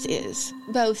request is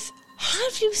both,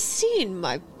 have you seen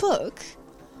my book?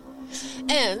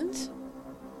 And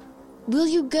will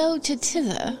you go to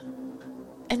Tither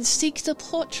and seek the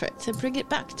portrait and bring it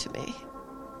back to me?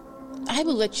 I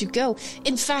will let you go.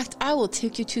 In fact, I will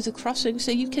take you to the crossing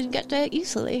so you can get there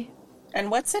easily. And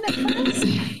what's in it for us?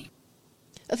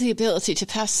 The ability to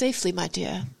pass safely, my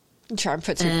dear. Charm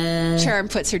puts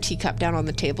her teacup down on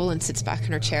the table and sits back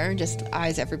in her chair and just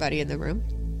eyes everybody in the room.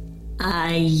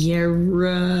 And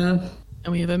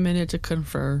we have a minute to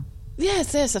confer.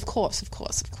 Yes, of course.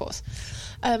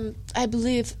 I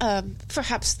believe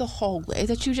perhaps the hallway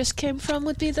that you just came from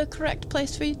would be the correct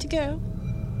place for you to go.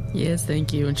 Yes,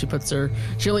 thank you. And she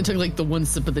only took like the one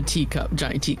sip of the teacup,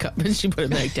 giant teacup, and she put it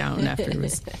back down after it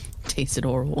was tasted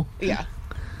horrible. Yeah.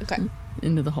 Okay.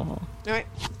 Into the hall. All right.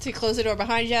 So you close the door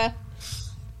behind you.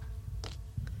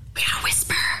 We gotta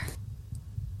whisper.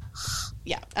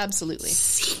 Yeah, absolutely.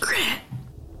 Secrets.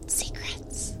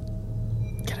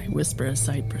 Can I whisper a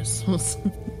Cypress?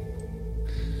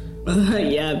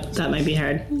 Yeah, that might be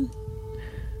hard.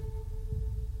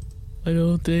 I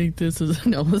don't think this is...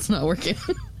 No, it's not working.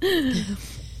 I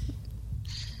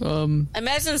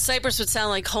imagine Cypress would sound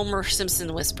like Homer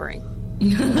Simpson whispering.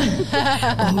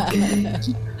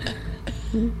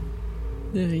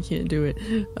 Okay. I can't do it.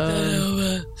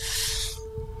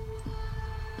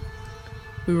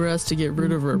 We were asked to get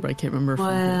rid of her, but I can't remember.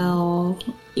 Well,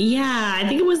 yeah, I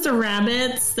think it was the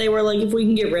rabbits. They were like, if we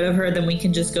can get rid of her, then we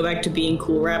can just go back to being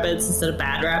cool rabbits instead of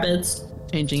bad rabbits.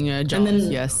 Changing jobs,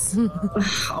 then- yes.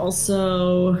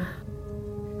 Also,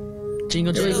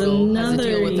 Jingle There was Jangle has a another-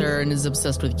 deal with her and is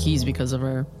obsessed with keys because of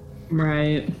her.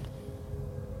 right.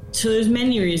 So there's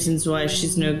many reasons why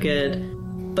she's no good.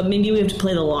 But maybe we have to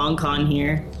play the long con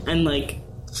here and, like,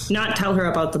 not tell her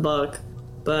about the book,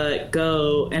 but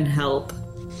go and help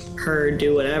her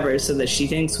do whatever so that she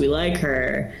thinks we like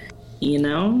her, you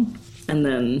know? And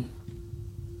then,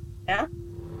 Yeah?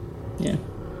 yeah.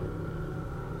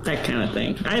 That kind of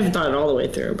thing. I haven't thought it all the way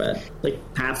through, but, like,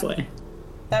 halfway.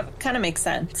 That kind of makes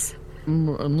sense.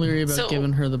 I'm leery about So-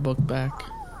 giving her the book back.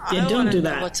 Yeah, I don't wanna do know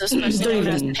that. What's so special Don't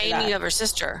about even- this painting of her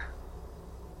sister?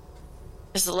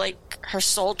 Is it like her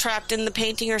soul trapped in the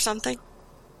painting or something?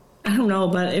 I don't know,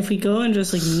 but if we go and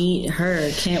just, like, meet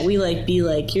her, can't we, like, be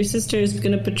like, your sister is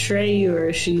gonna betray you,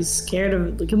 or she's scared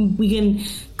of... Like, we can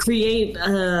create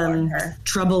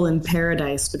trouble in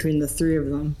paradise between the three of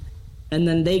them. And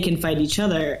then they can fight each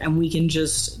other, and we can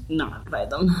just not fight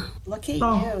them. Look at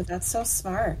Oh. you. That's so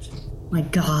smart. My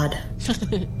God.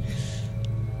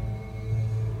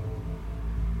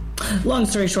 Long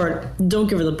story short, don't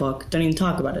give her the book. Don't even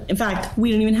talk about it. In fact,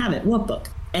 we don't even have it. What book?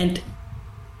 And,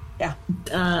 Yeah.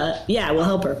 yeah, we'll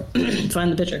help her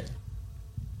find the picture.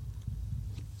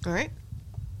 All right.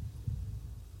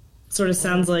 Sort of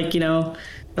sounds like, you know,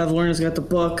 Bavlorna's got the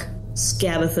book,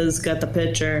 Scabatha's got the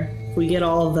picture. If we get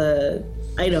all the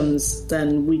items,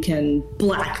 then we can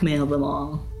blackmail them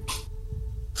all.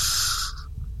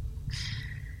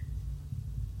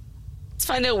 Let's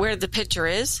find out where the picture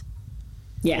is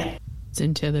Yeah. It's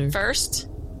in Tither. first.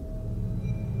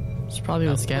 It's probably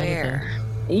with Scabatha. Where?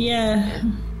 Yeah,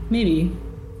 maybe.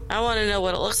 I want to know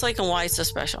what it looks like and why it's so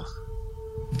special.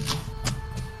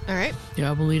 All right.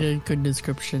 Yeah, we'll need a good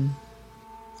description.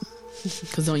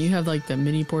 Because don't you have, like, the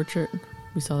mini portrait?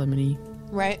 We saw the mini.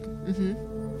 Right. Mm-hmm.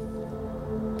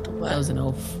 That was an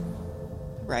elf.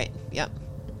 Right. Yep.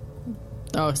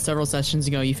 Oh, several sessions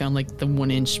ago, you found, like, the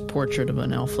 1-inch portrait of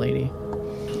an elf lady.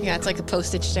 Yeah, it's like a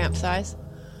postage stamp size.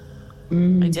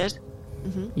 I did?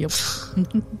 Yep.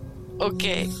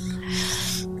 Okay.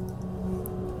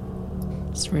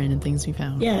 Just random things we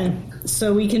found. Yeah,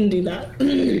 so we can do that.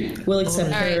 We'll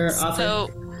accept All her right. offer. So,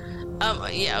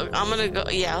 yeah, I'm going to go.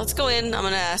 Yeah, let's go in. I'm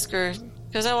going to ask her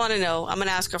because I want to know. I'm going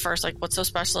to ask her first, like, what's so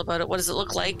special about it? What does it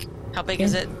look like? How big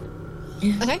is it?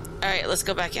 Okay. All right, let's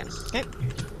go back in. Okay.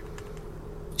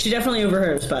 She definitely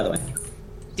overheard us, by the way.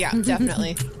 Yeah,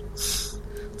 definitely.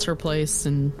 It's her place,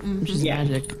 and she's Yeah.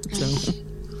 magic, so...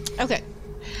 Okay.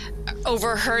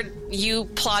 Overheard you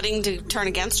plotting to turn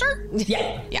against her?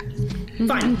 Yeah, Yeah.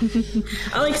 fine.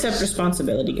 I'll accept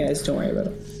responsibility, guys. Don't worry about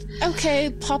it.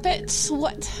 Okay, Poppet,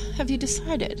 what have you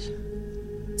decided?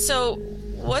 So,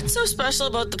 what's so special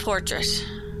about the portrait?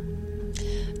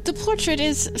 The portrait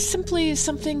is simply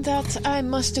something that I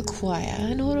must acquire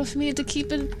in order for me to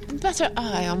keep a better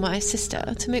eye on my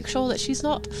sister, to make sure that she's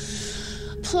not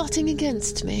plotting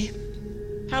against me.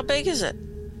 How big is it?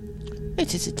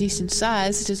 It is a decent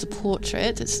size. It is a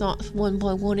portrait. It's not 1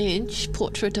 by 1 inch.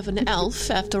 Portrait of an elf,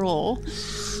 after all.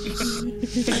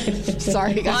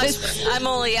 Sorry, guys. I'm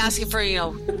only asking for,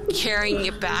 carrying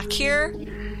it back here.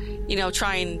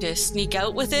 Trying to sneak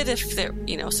out with it if they're,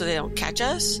 so they don't catch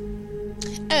us.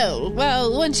 Oh,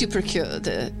 well, once you procure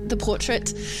the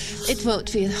portrait, it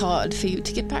won't be hard for you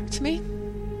to get back to me.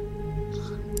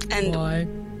 And Why?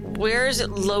 where is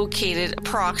it located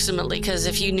approximately? Because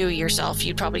if you knew yourself,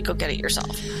 you'd probably go get it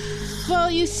yourself.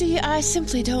 Well, you see, I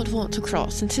simply don't want to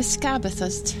cross into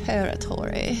Skabatha's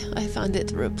territory. I find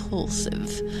it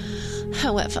repulsive.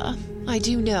 However, I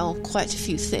do know quite a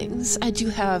few things. I do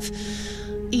have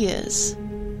ears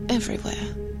everywhere.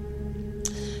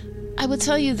 I will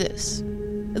tell you this.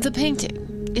 The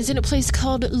painting is in a place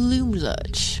called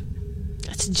Loomlurch.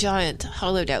 It's a giant,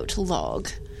 hollowed-out log.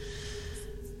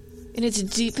 And it's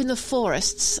deep in the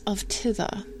forests of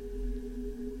Tither.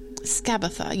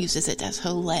 Skabatha uses it as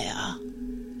her lair.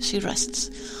 She rests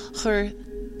her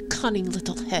cunning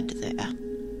little head there.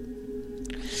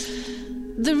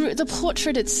 The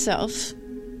portrait itself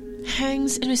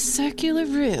hangs in a circular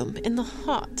room in the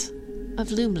heart of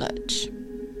Loomlurch.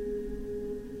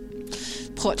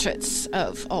 Portraits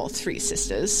of all 3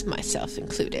 sisters, myself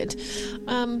included.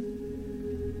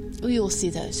 We will see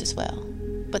those as well.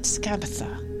 But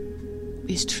Skabatha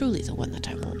is truly the one that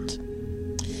I want.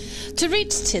 To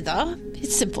reach Tither,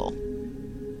 it's simple.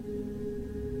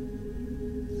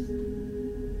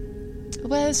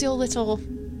 Where's your little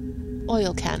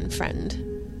oil can friend?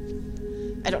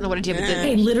 I don't know what I did with I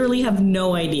it. literally have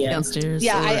no idea. Downstairs.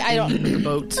 Yeah, or I don't- in the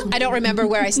boat. I don't remember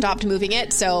where I stopped moving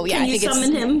it, so yeah, Can I you think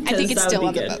summon him? I think 'Cause it's that still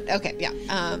on would the be boat. Okay, yeah.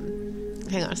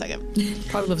 Hang on a second.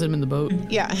 Probably left him in the boat.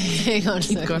 Yeah, hang on a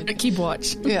Keep second. going. Keep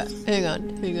watch. Yeah, hang on.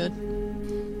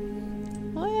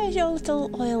 Where's your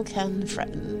little oil can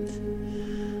friend?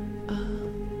 I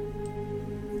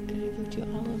moved you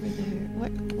all over there.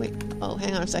 What? Wait. Oh,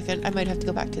 hang on a second. I might have to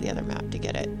go back to the other map to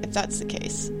get it, if that's the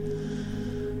case.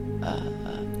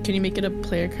 Can you make it a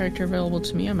player character available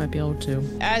to me? I might be able to.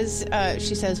 As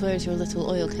she says, where's your little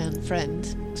oil can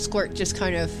friend? Squirt just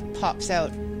kind of pops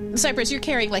out. Cypress, you're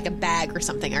carrying like a bag or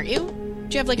something, aren't you?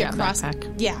 Do you have like Yeah, a cross?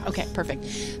 backpack. Yeah, okay, perfect.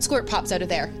 Squirt pops out of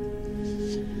there.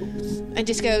 And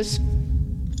just goes,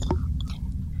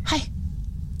 "Hi.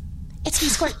 It's me,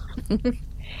 Squirt.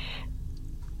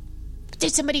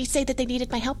 Did somebody say that they needed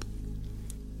my help?"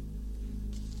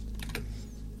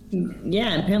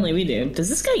 Yeah, apparently we do. Does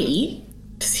this guy eat?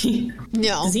 Does he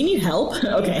need help?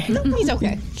 Okay. He's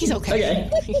okay. He's okay. Okay.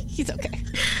 He's okay.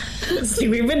 See,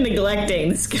 we've been neglecting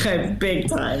this guy big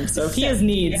time, so if he has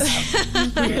needs,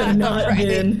 we have not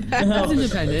been He's helping.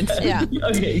 independent. Yeah.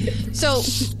 Okay. So,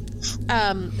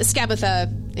 Skabatha,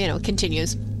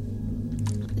 continues.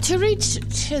 To reach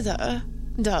Tither,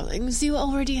 darlings, you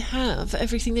already have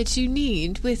everything that you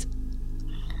need with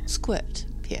Squirt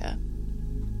here.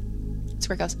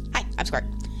 Squirt goes, "Hi, I'm Squirt."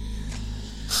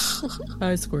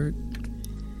 Hi, Squirt.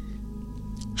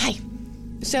 "Hi.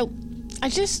 So, I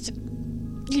just,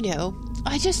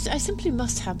 I simply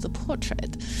must have the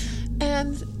portrait.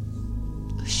 And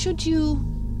should you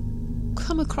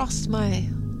come across my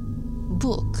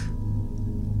book,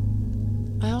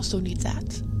 I also need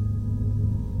that.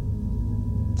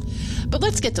 But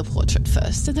let's get the portrait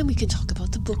first, and then we can talk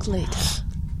about the book later."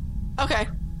 Okay.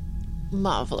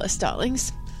 Marvelous,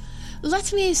 darlings.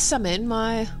 Let me summon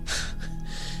my...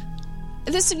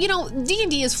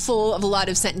 D&D is full of a lot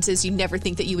of sentences you never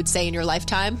think that you would say in your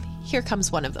lifetime. Here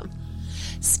comes one of them.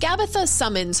 Skabatha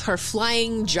summons her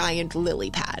flying giant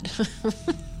lily pad.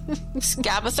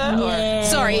 Skabatha? Or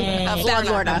Sorry,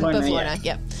 Bavlorna, Bavlorna,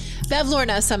 yeah.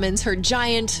 Bavlorna summons her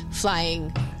giant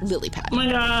flying lily pad. Oh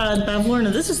my god,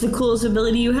 Bavlorna, this is the coolest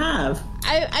ability you have.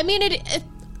 I mean,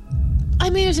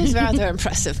 it is rather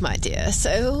impressive, my dear.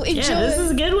 So enjoy. Yeah, this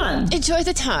is a good one. Enjoy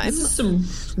the time. This is some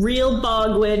real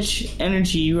bog witch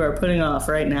energy you are putting off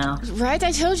right now. Right,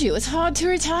 I told you, it's hard to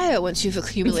retire once you've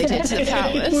accumulated the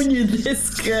powers. When you're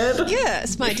this good.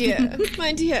 Yes, my dear,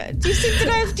 my dear. Do you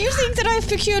think that I've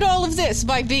procured all of this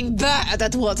by being bad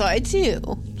at what I do?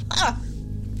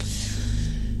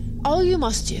 All you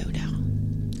must do now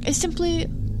is simply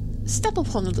step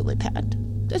upon the lily pad.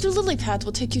 The lily pad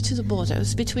will take you to the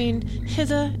borders between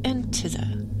hither and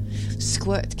tither.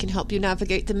 Squirt can help you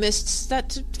navigate the mists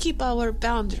that keep our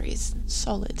boundaries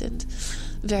solid and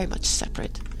very much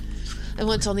separate. And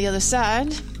once on the other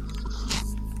side,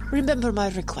 remember my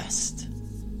request,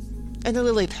 and the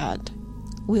lily pad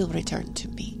will return to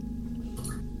me.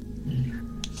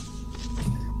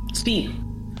 Speed.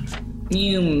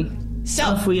 So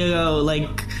off we go, like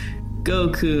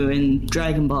Goku and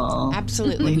Dragon Ball.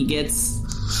 Absolutely. When he gets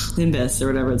Nimbus or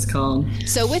whatever it's called.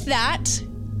 So with that,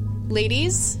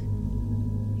 ladies,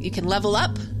 you can level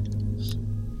up.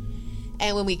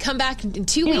 And when we come back in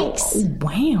 2 weeks,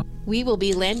 Wow. we will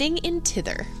be landing in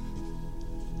Tither.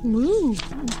 Woo.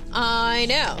 I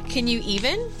know. Can you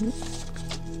even?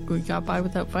 We got by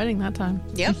without fighting that time.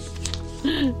 Yep.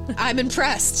 I'm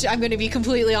impressed. I'm going to be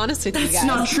completely honest with you guys. It's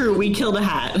not true. We killed a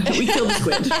hat. We killed a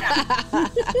squid.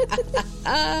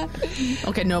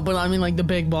 Okay, no, but I mean like the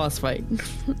big boss fight.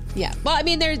 Yeah. Well, I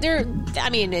mean,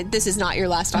 this is not your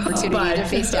last opportunity to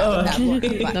face down with that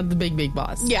book. But Not the big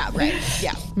boss. yeah, right.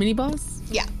 Yeah. Mini boss?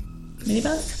 Yeah.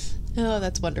 Minibus? Oh,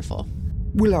 that's wonderful.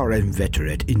 Will our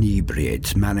inveterate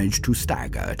inebriates manage to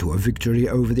stagger to a victory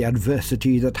over the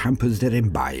adversity that hampers their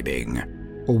imbibing?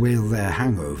 Or will their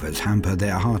hangovers hamper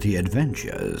their hearty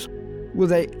adventures? Will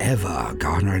they ever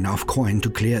garner enough coin to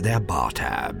clear their bar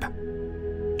tab?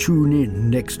 Tune in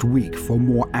next week for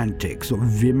more antics of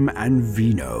Vim and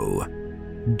Vino.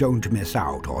 Don't miss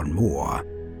out on more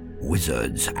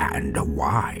Wizards and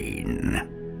Wine.